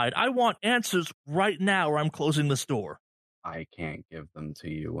inside. I want answers right now or I'm closing this door." I can't give them to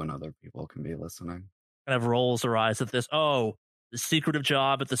you when other people can be listening. Kind of rolls her eyes at this. "Oh, the secretive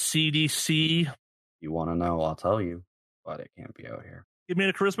job at the CDC. You want to know, I'll tell you, but it can't be out here. Give me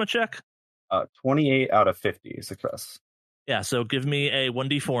a charisma check." 28 out of 50 success. Yeah, so give me a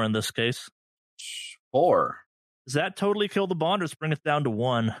 1d4 in this case. 4. Does that totally kill the bond or just bring it down to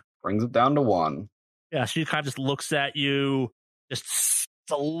 1? Brings it down to 1. Yeah, she kind of just looks at you, just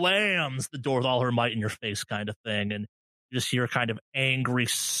slams the door with all her might in your face kind of thing, and you just hear kind of angry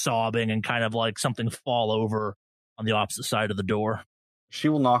sobbing and kind of like something fall over on the opposite side of the door. She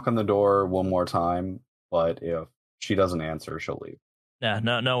will knock on the door one more time, but if she doesn't answer, she'll leave. Yeah,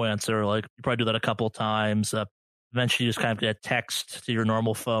 no answer. Like, you probably do that a couple of times. Eventually, you just kind of get a text to your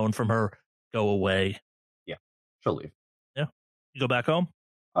normal phone from her, "Go away." Yeah, she'll leave. Yeah. You go back home?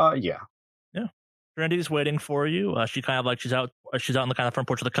 Yeah. Yeah. Brandy's waiting for you. She kind of like, she's out on the kind of front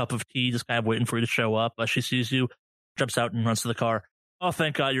porch with a cup of tea, just kind of waiting for you to show up. She sees you, jumps out and runs to the car. "Oh,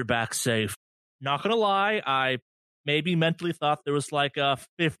 thank God you're back safe. Not gonna lie, I maybe mentally thought there was like a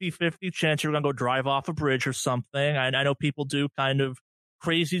 50-50 chance you were gonna go drive off a bridge or something. I know people do kind of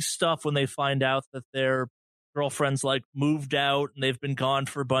crazy stuff when they find out that their girlfriend's like moved out and they've been gone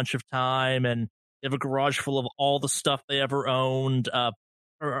for a bunch of time and they have a garage full of all the stuff they ever owned.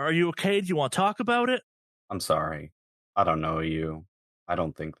 Are you okay? Do you want to talk about it?" I'm sorry. I don't know you. I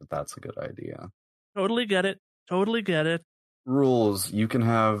don't think that that's a good idea. Totally get it. Rules. You can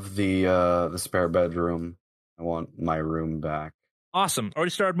have the spare bedroom. I want my room back. Awesome.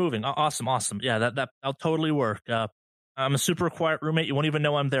 Already started moving. Awesome. Yeah, that'll totally work. I'm a super quiet roommate. You won't even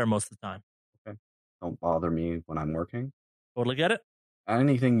know I'm there most of the time. Okay. Don't bother me when I'm working. Totally get it.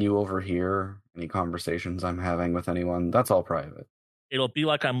 Anything you overhear, any conversations I'm having with anyone, that's all private. It'll be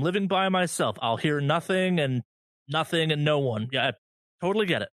like I'm living by myself. I'll hear nothing and no one. Yeah, I totally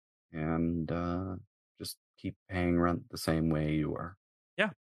get it. And just keep paying rent the same way you were. Yeah,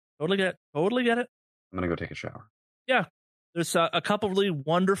 totally get it. I'm going to go take a shower. Yeah, there's a couple really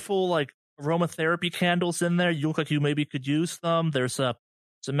wonderful like aromatherapy candles in there. You look like you maybe could use them. There's some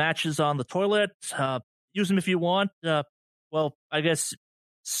matches on the toilet. Use them if you want. Well, I guess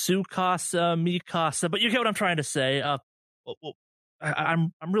su casa, mi casa, but you get what I'm trying to say.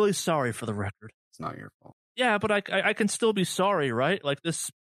 I'm really sorry for the record. It's not your fault. Yeah, but I can still be sorry, right? Like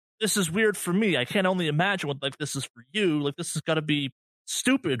this is weird for me. I can't only imagine what like this is for you. Like this has got to be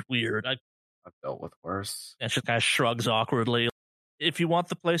stupid weird. I've dealt with worse. And she kind of shrugs awkwardly. If you want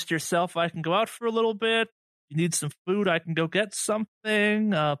the place to yourself, I can go out for a little bit. You need some food, I can go get something.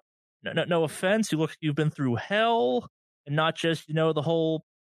 No offense, you look like you've been through hell, and not just, the whole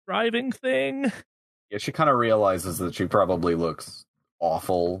driving thing. Yeah, she kind of realizes that she probably looks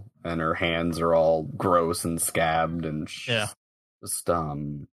awful, and her hands are all gross and scabbed, and Yeah. just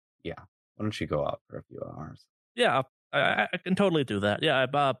yeah. Why don't you go out for a few hours? Yeah, I can totally do that. Yeah,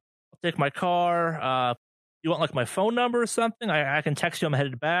 I'll take my car. You want like my phone number or something? I can text you. I'm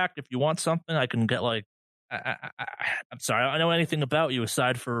headed back. If you want something, I can get like. I'm sorry, I don't know anything about you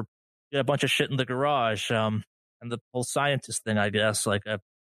aside for a bunch of shit in the garage. And the whole scientist thing, I guess. Like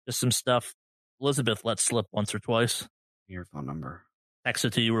just some stuff Elizabeth let slip once or twice. Your phone number. Text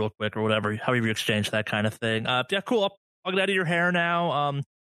it to you real quick or whatever. However you exchange that kind of thing. Yeah, cool. I'll get out of your hair now.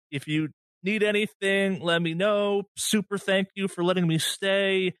 If you need anything, let me know. Super thank you for letting me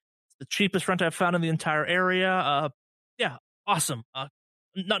stay. It's the cheapest rent I've found in the entire area. Yeah, awesome.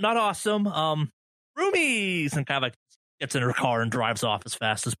 Not awesome. Roomies, and kind of like gets in her car and drives off as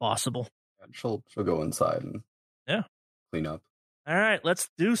fast as possible. And she'll go inside and clean up. All right, let's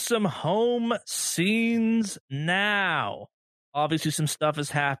do some home scenes now. Obviously, some stuff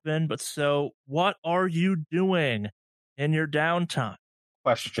has happened, but so what are you doing in your downtime?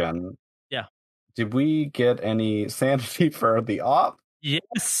 Question. Yeah. Did we get any sanity for the op?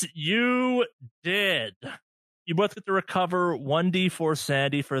 Yes, you did. You both get to recover 1d4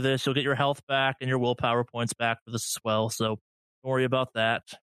 sanity for this. You'll get your health back and your willpower points back for this as well, so don't worry about that.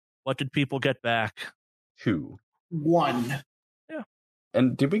 What did people get back? 2. 1. Yeah.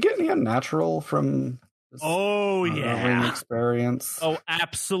 And did we get any unnatural from this ring experience? Oh,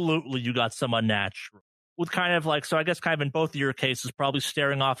 absolutely, you got some unnatural. With kind of like, so I guess kind of in both of your cases, probably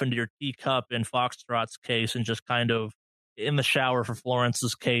staring off into your teacup in Foxtrot's case and just kind of in the shower for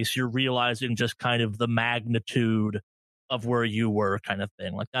Florence's case, you're realizing just kind of the magnitude of where you were kind of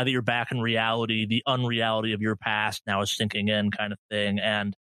thing. Like now that you're back in reality, the unreality of your past now is sinking in kind of thing.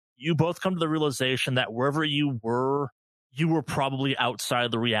 And you both come to the realization that wherever you were probably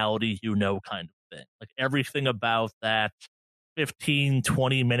outside the reality kind of thing. Like everything about that 15,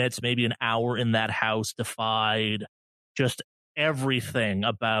 20 minutes, maybe an hour in that house defied just everything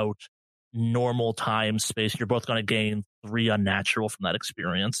about normal time, space. You're both going to gain 3 unnatural from that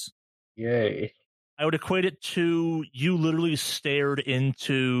experience. Yay. I would equate it to you literally stared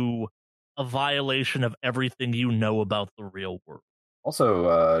into a violation of everything you know about the real world.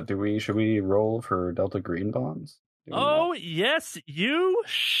 Also, should we roll for Delta Green bonds? Oh, yes, you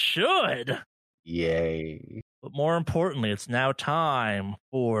should. Yay. But more importantly, it's now time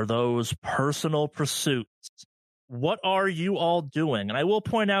for those personal pursuits. What are you all doing? And I will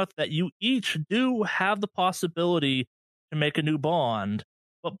point out that you each do have the possibility to make a new bond.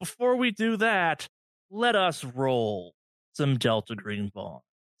 But before we do that, let us roll some Delta Green bonds.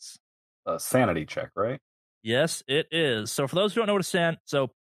 A sanity check, right? Yes, it is. So for those who don't know what so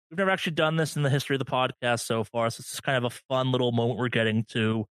we've never actually done this in the history of the podcast so far, so this is kind of a fun little moment we're getting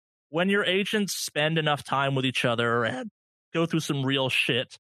to. When your agents spend enough time with each other and go through some real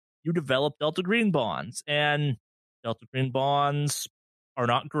shit, you develop Delta Green bonds. And Delta Green bonds are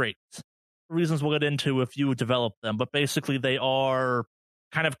not great. For reasons we'll get into if you develop them. But basically they are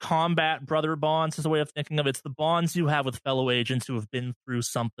kind of combat brother bonds is a way of thinking of it. It's the bonds you have with fellow agents who have been through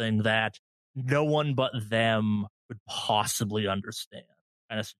something that no one but them would possibly understand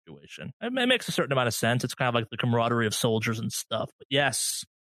kind of situation. It makes a certain amount of sense. It's kind of like the camaraderie of soldiers and stuff. But yes,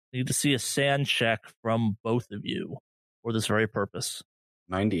 I need to see a sand check from both of you for this very purpose.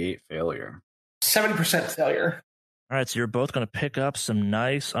 98 failure. 70% failure. All right, so you're both going to pick up some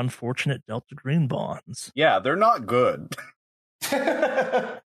nice, unfortunate Delta Green bonds. Yeah, they're not good.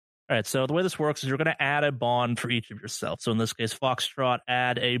 All right, so the way this works is you're going to add a bond for each of yourself. So in this case, Foxtrot,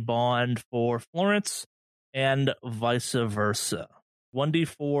 add a bond for Florence, and vice versa.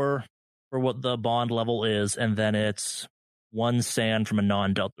 1d4 for what the bond level is, and then it's 1 sand from a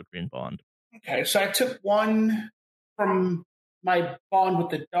non-Delta Green bond. Okay, so I took 1 from my bond with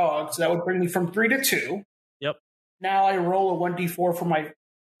the dog, so that would bring me from 3 to 2. Yep. Now I roll a 1d4 for my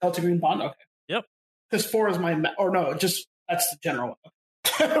Delta Green bond. Okay. Yep. Because 4 is my, that's the general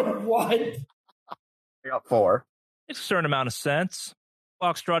one. What? I got 4. Makes a certain amount of sense.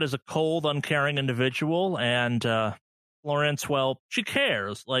 Foxtrot is a cold, uncaring individual, and Florence, well, she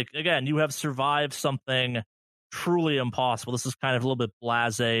cares. Like, again, you have survived something truly impossible. This is kind of a little bit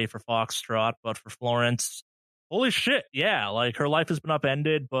blasé for Foxtrot, but for Florence, holy shit, yeah, like her life has been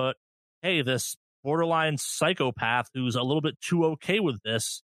upended, but hey, this borderline psychopath who's a little bit too okay with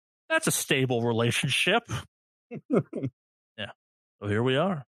this, that's a stable relationship. Yeah. So here we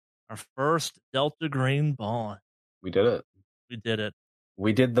are. Our first Delta Green bond. We did it. We did it.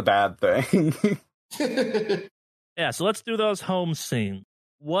 We did the bad thing. Yeah, so let's do those home scenes.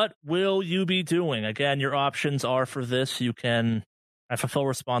 What will you be doing? Again, your options are for this. You can fulfill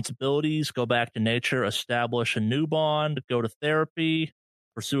responsibilities, go back to nature, establish a new bond, go to therapy,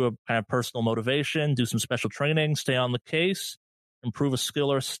 pursue a kind of personal motivation, do some special training, stay on the case, improve a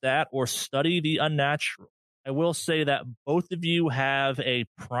skill or stat, or study the unnatural. I will say that both of you have a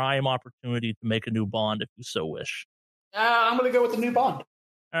prime opportunity to make a new bond if you so wish. I'm going to go with the new bond.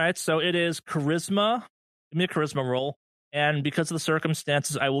 All right, so it is charisma. Give me a charisma roll. And because of the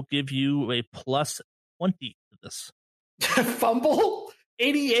circumstances, I will give you a plus 20 to this. Fumble?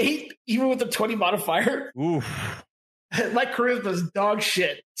 88, even with the 20 modifier? Oof. My charisma's dog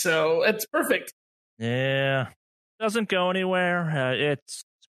shit, so it's perfect. Yeah. Doesn't go anywhere.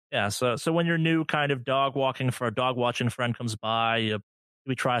 So when your new kind of dog watching friend comes by, you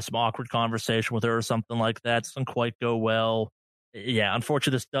maybe try some awkward conversation with her or something like that. Doesn't quite go well. Yeah,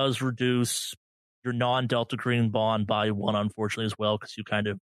 unfortunately, this does reduce your non-Delta Green bond by 1, unfortunately, as well, because you kind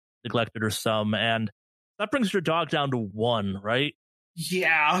of neglected her some. And that brings your dog down to 1, right?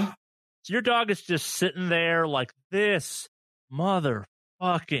 Yeah. So your dog is just sitting there like this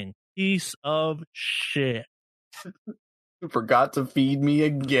motherfucking piece of shit. You forgot to feed me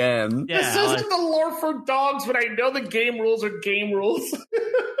again. Yeah, This isn't the lore for dogs, but I know the game rules are game rules.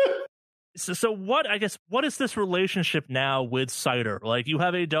 So what is this relationship now with Cider? Like, you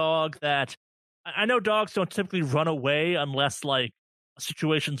have a dog that, I know dogs don't typically run away unless like a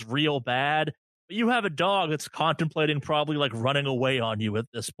situation's real bad, but you have a dog that's contemplating probably like running away on you at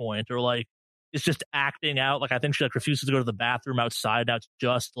this point, or like is just acting out. Like, I think she like refuses to go to the bathroom outside. Now it's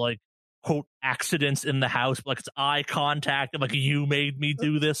just like, quote, accidents in the house, like it's eye contact and like, you made me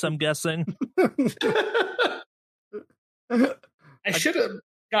do this, I'm guessing. I should have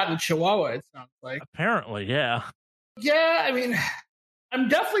gotten a Chihuahua, it sounds like. Apparently, yeah. Yeah, I mean, I'm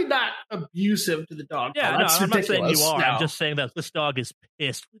definitely not abusive to the dog. Yeah, That's I'm not saying you ridiculous. are. No. I'm just saying that this dog is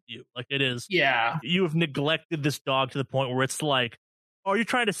pissed with you. Like, it is. Yeah. You have neglected this dog to the point where it's like, are you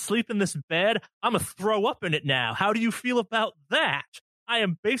trying to sleep in this bed? I'm going to throw up in it now. How do you feel about that? I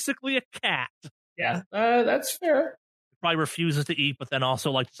am basically a cat. Yeah, that's fair. Probably refuses to eat, but then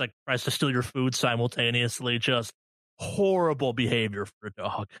also like tries to steal your food simultaneously. Just horrible behavior for a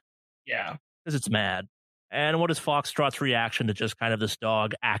dog. Yeah. Because it's mad. And what is Foxtrot's reaction to just kind of this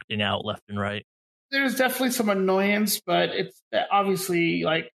dog acting out left and right? There's definitely some annoyance, but it's obviously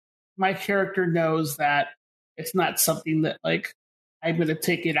like my character knows that it's not something that like I'm going to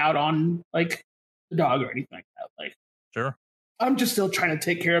take it out on like the dog or anything like that. Like, Sure. I'm just still trying to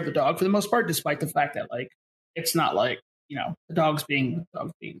take care of the dog for the most part, despite the fact that like it's not like, you know, the dog's being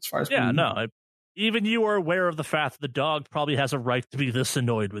as far as Yeah, no. Even you are aware of the fact that the dog probably has a right to be this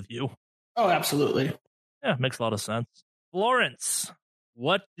annoyed with you. Oh, absolutely. Yeah, makes a lot of sense. Florence,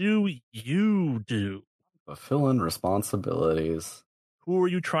 what do you do? Fulfilling responsibilities. Who are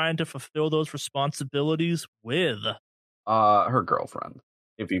you trying to fulfill those responsibilities with? Her girlfriend,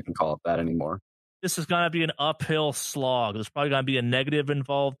 if you can call it that anymore. This is going to be an uphill slog. There's probably going to be a negative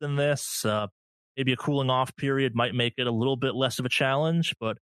involved in this. Maybe a cooling off period might make it a little bit less of a challenge,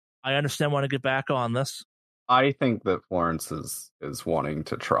 but I understand wanting to get back on this. I think that Florence is wanting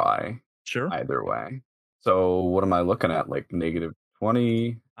to try. Sure. Either way. So what am I looking at? Like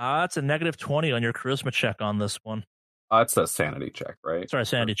 -20? It's a -20 on your charisma check on this one. It's a sanity check, right? Sorry,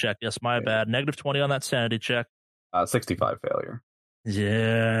 sanity check. Yes, my bad. -20 on that sanity check. 65 failure.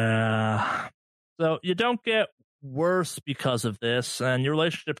 Yeah. So you don't get worse because of this, and your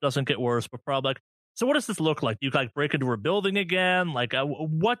relationship doesn't get worse, but probably like, so what does this look like? Do you like break into her building again? Like,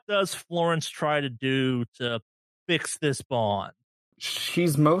 what does Florence try to do to fix this bond?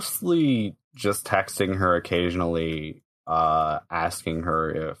 She's mostly just texting her occasionally, asking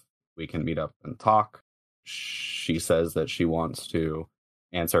her if we can meet up and talk. She says that she wants to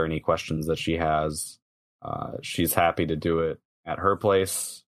answer any questions that she has. She's happy to do it at her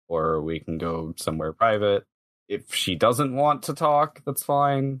place, or we can go somewhere private. If she doesn't want to talk, that's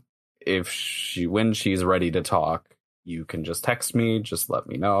fine. When she's ready to talk, you can just text me, just let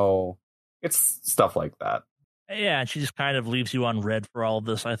me know. It's stuff like that. Yeah, and she just kind of leaves you on red for all of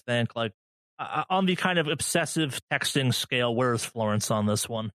this, I think. Like, on the kind of obsessive texting scale, where is Florence on this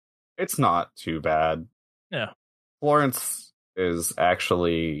one? It's not too bad. Yeah. Florence is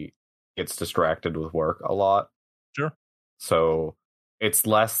actually gets distracted with work a lot. Sure. So it's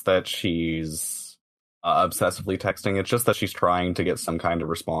less that she's obsessively texting. It's just that she's trying to get some kind of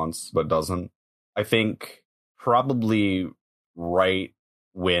response, but doesn't. I think probably right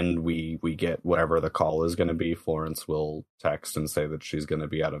when we get whatever the call is going to be, Florence will text and say that she's going to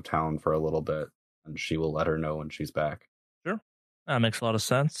be out of town for a little bit, and she will let her know when she's back. Sure. That makes a lot of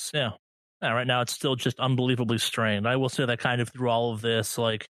sense. Yeah. Right now it's still just unbelievably strained. I will say that kind of through all of this,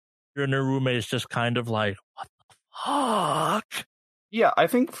 like, your new roommate is just kind of like, what the fuck? Yeah, I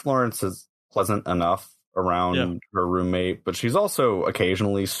think Florence is pleasant enough around her roommate, but she's also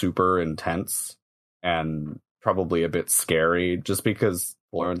occasionally super intense and probably a bit scary just because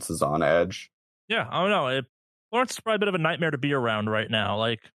Florence is on edge. Yeah, I don't know. Florence is probably a bit of a nightmare to be around right now.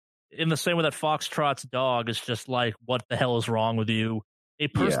 Like, in the same way that Foxtrot's dog is just like, what the hell is wrong with you? A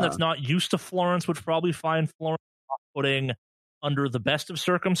person that's not used to Florence would probably find Florence off-putting under the best of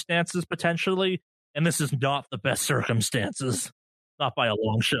circumstances, potentially, and this is not the best circumstances. Not by a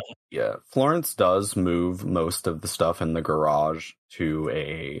long shot. Yeah, Florence does move most of the stuff in the garage to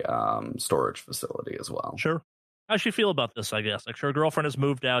a storage facility as well. Sure. How's she feel about this, I guess? Like, her girlfriend has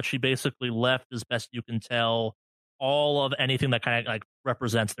moved out. She basically left, as best you can tell, all of anything that kind of like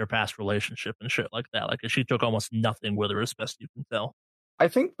represents their past relationship and shit like that. Like, she took almost nothing with her, as best you can tell. I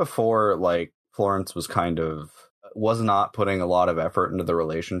think before, like, Florence was not putting a lot of effort into the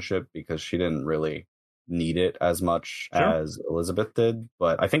relationship because she didn't really need it as much as Elizabeth did.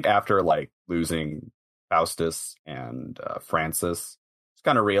 But I think after, like, losing Faustus and Francis, she's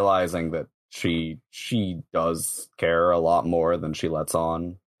kind of realizing that she does care a lot more than she lets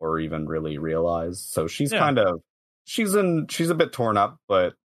on or even really realize. So she's she's a bit torn up,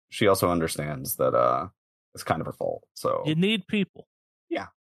 but she also understands that it's kind of her fault. So you need people. Yeah,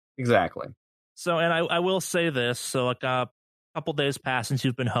 exactly. So, and I will say this. So, like, a couple days past since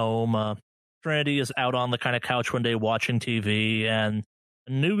you've been home, Trinity is out on the kind of couch one day watching TV, and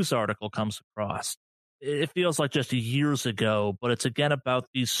a news article comes across. It feels like just years ago, but it's again about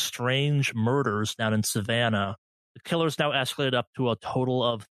these strange murders down in Savannah. The killer's now escalated up to a total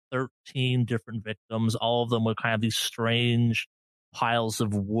of 13 different victims, all of them with kind of these strange piles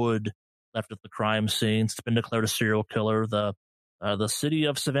of wood left at the crime scene. It's been declared a serial killer. The city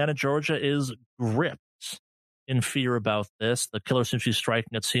of Savannah, Georgia is gripped in fear about this. The killer seems to be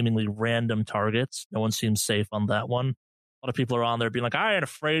striking at seemingly random targets. No one seems safe on that one. A lot of people are on there being like, I ain't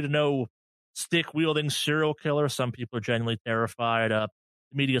afraid of no stick-wielding serial killer. Some people are genuinely terrified. The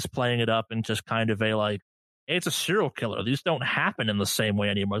media's playing it up and just kind of hey, it's a serial killer. These don't happen in the same way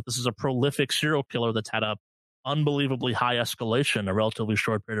anymore. This is a prolific serial killer that's had a unbelievably high escalation in a relatively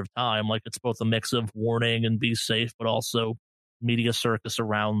short period of time. Like, it's both a mix of warning and be safe, but also media circus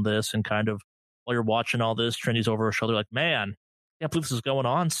around this, and kind of while you're watching all this, Trinity's over her shoulder like, man, I can't believe this is going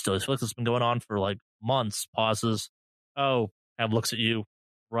on still. I feel like this has been going on for like months. Pauses. Oh, and looks at you.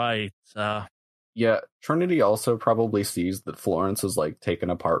 Right. Yeah, Trinity also probably sees that Florence is like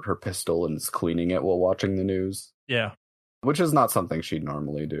taking apart her pistol and is cleaning it while watching the news. Yeah. Which is not something she'd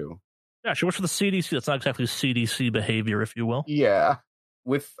normally do. Yeah, she works for the CDC. That's not exactly CDC behavior, if you will. Yeah.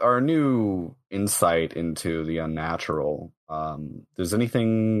 With our new insight into the unnatural, does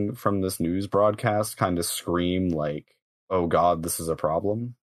anything from this news broadcast kind of scream like, oh God, this is a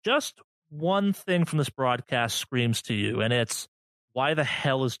problem? Just one thing from this broadcast screams to you, and it's, why the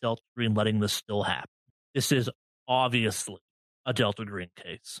hell is Delta Green letting this still happen? This is obviously a Delta Green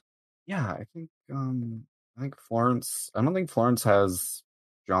case. Yeah, I think Florence, I don't think Florence has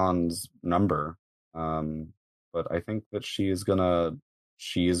John's number, but I think that she is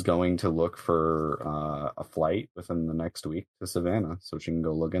going to look for a flight within the next week to Savannah so she can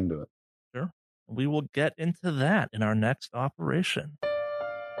go look into it. Sure. We will get into that in our next operation.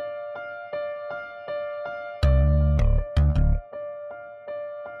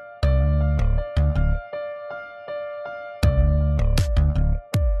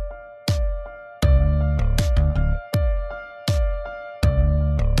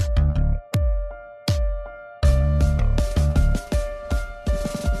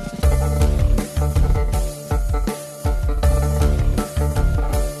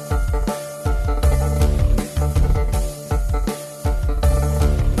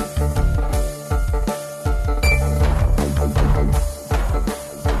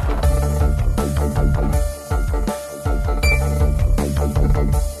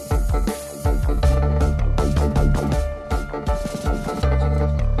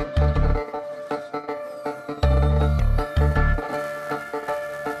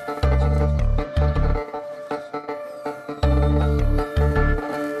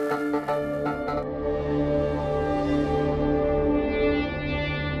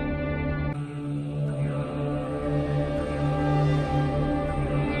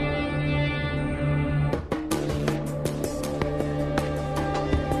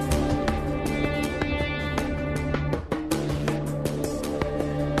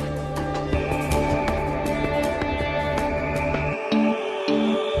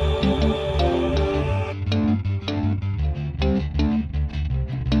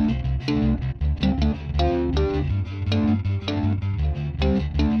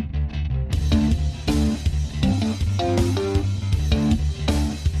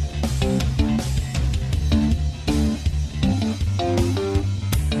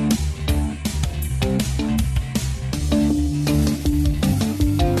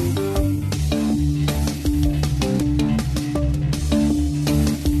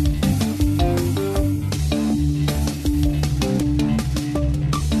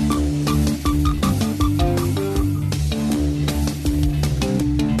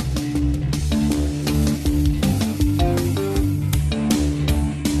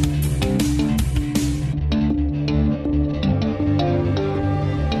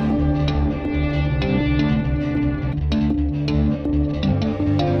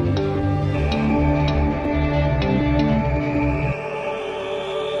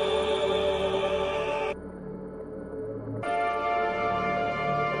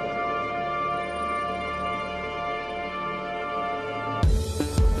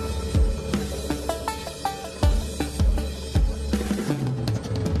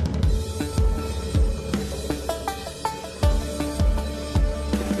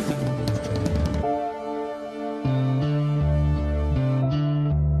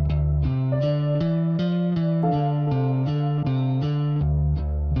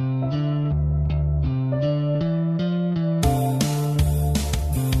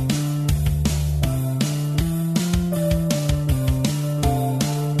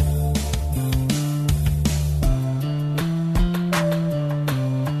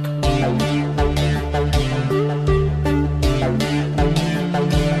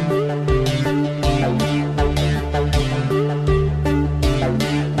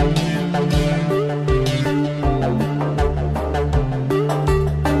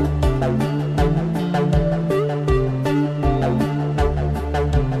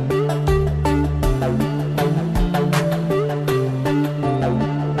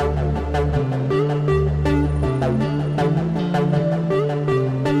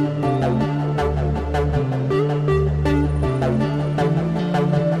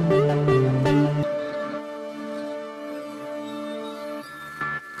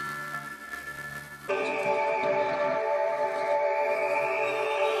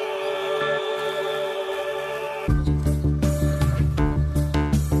 Bye.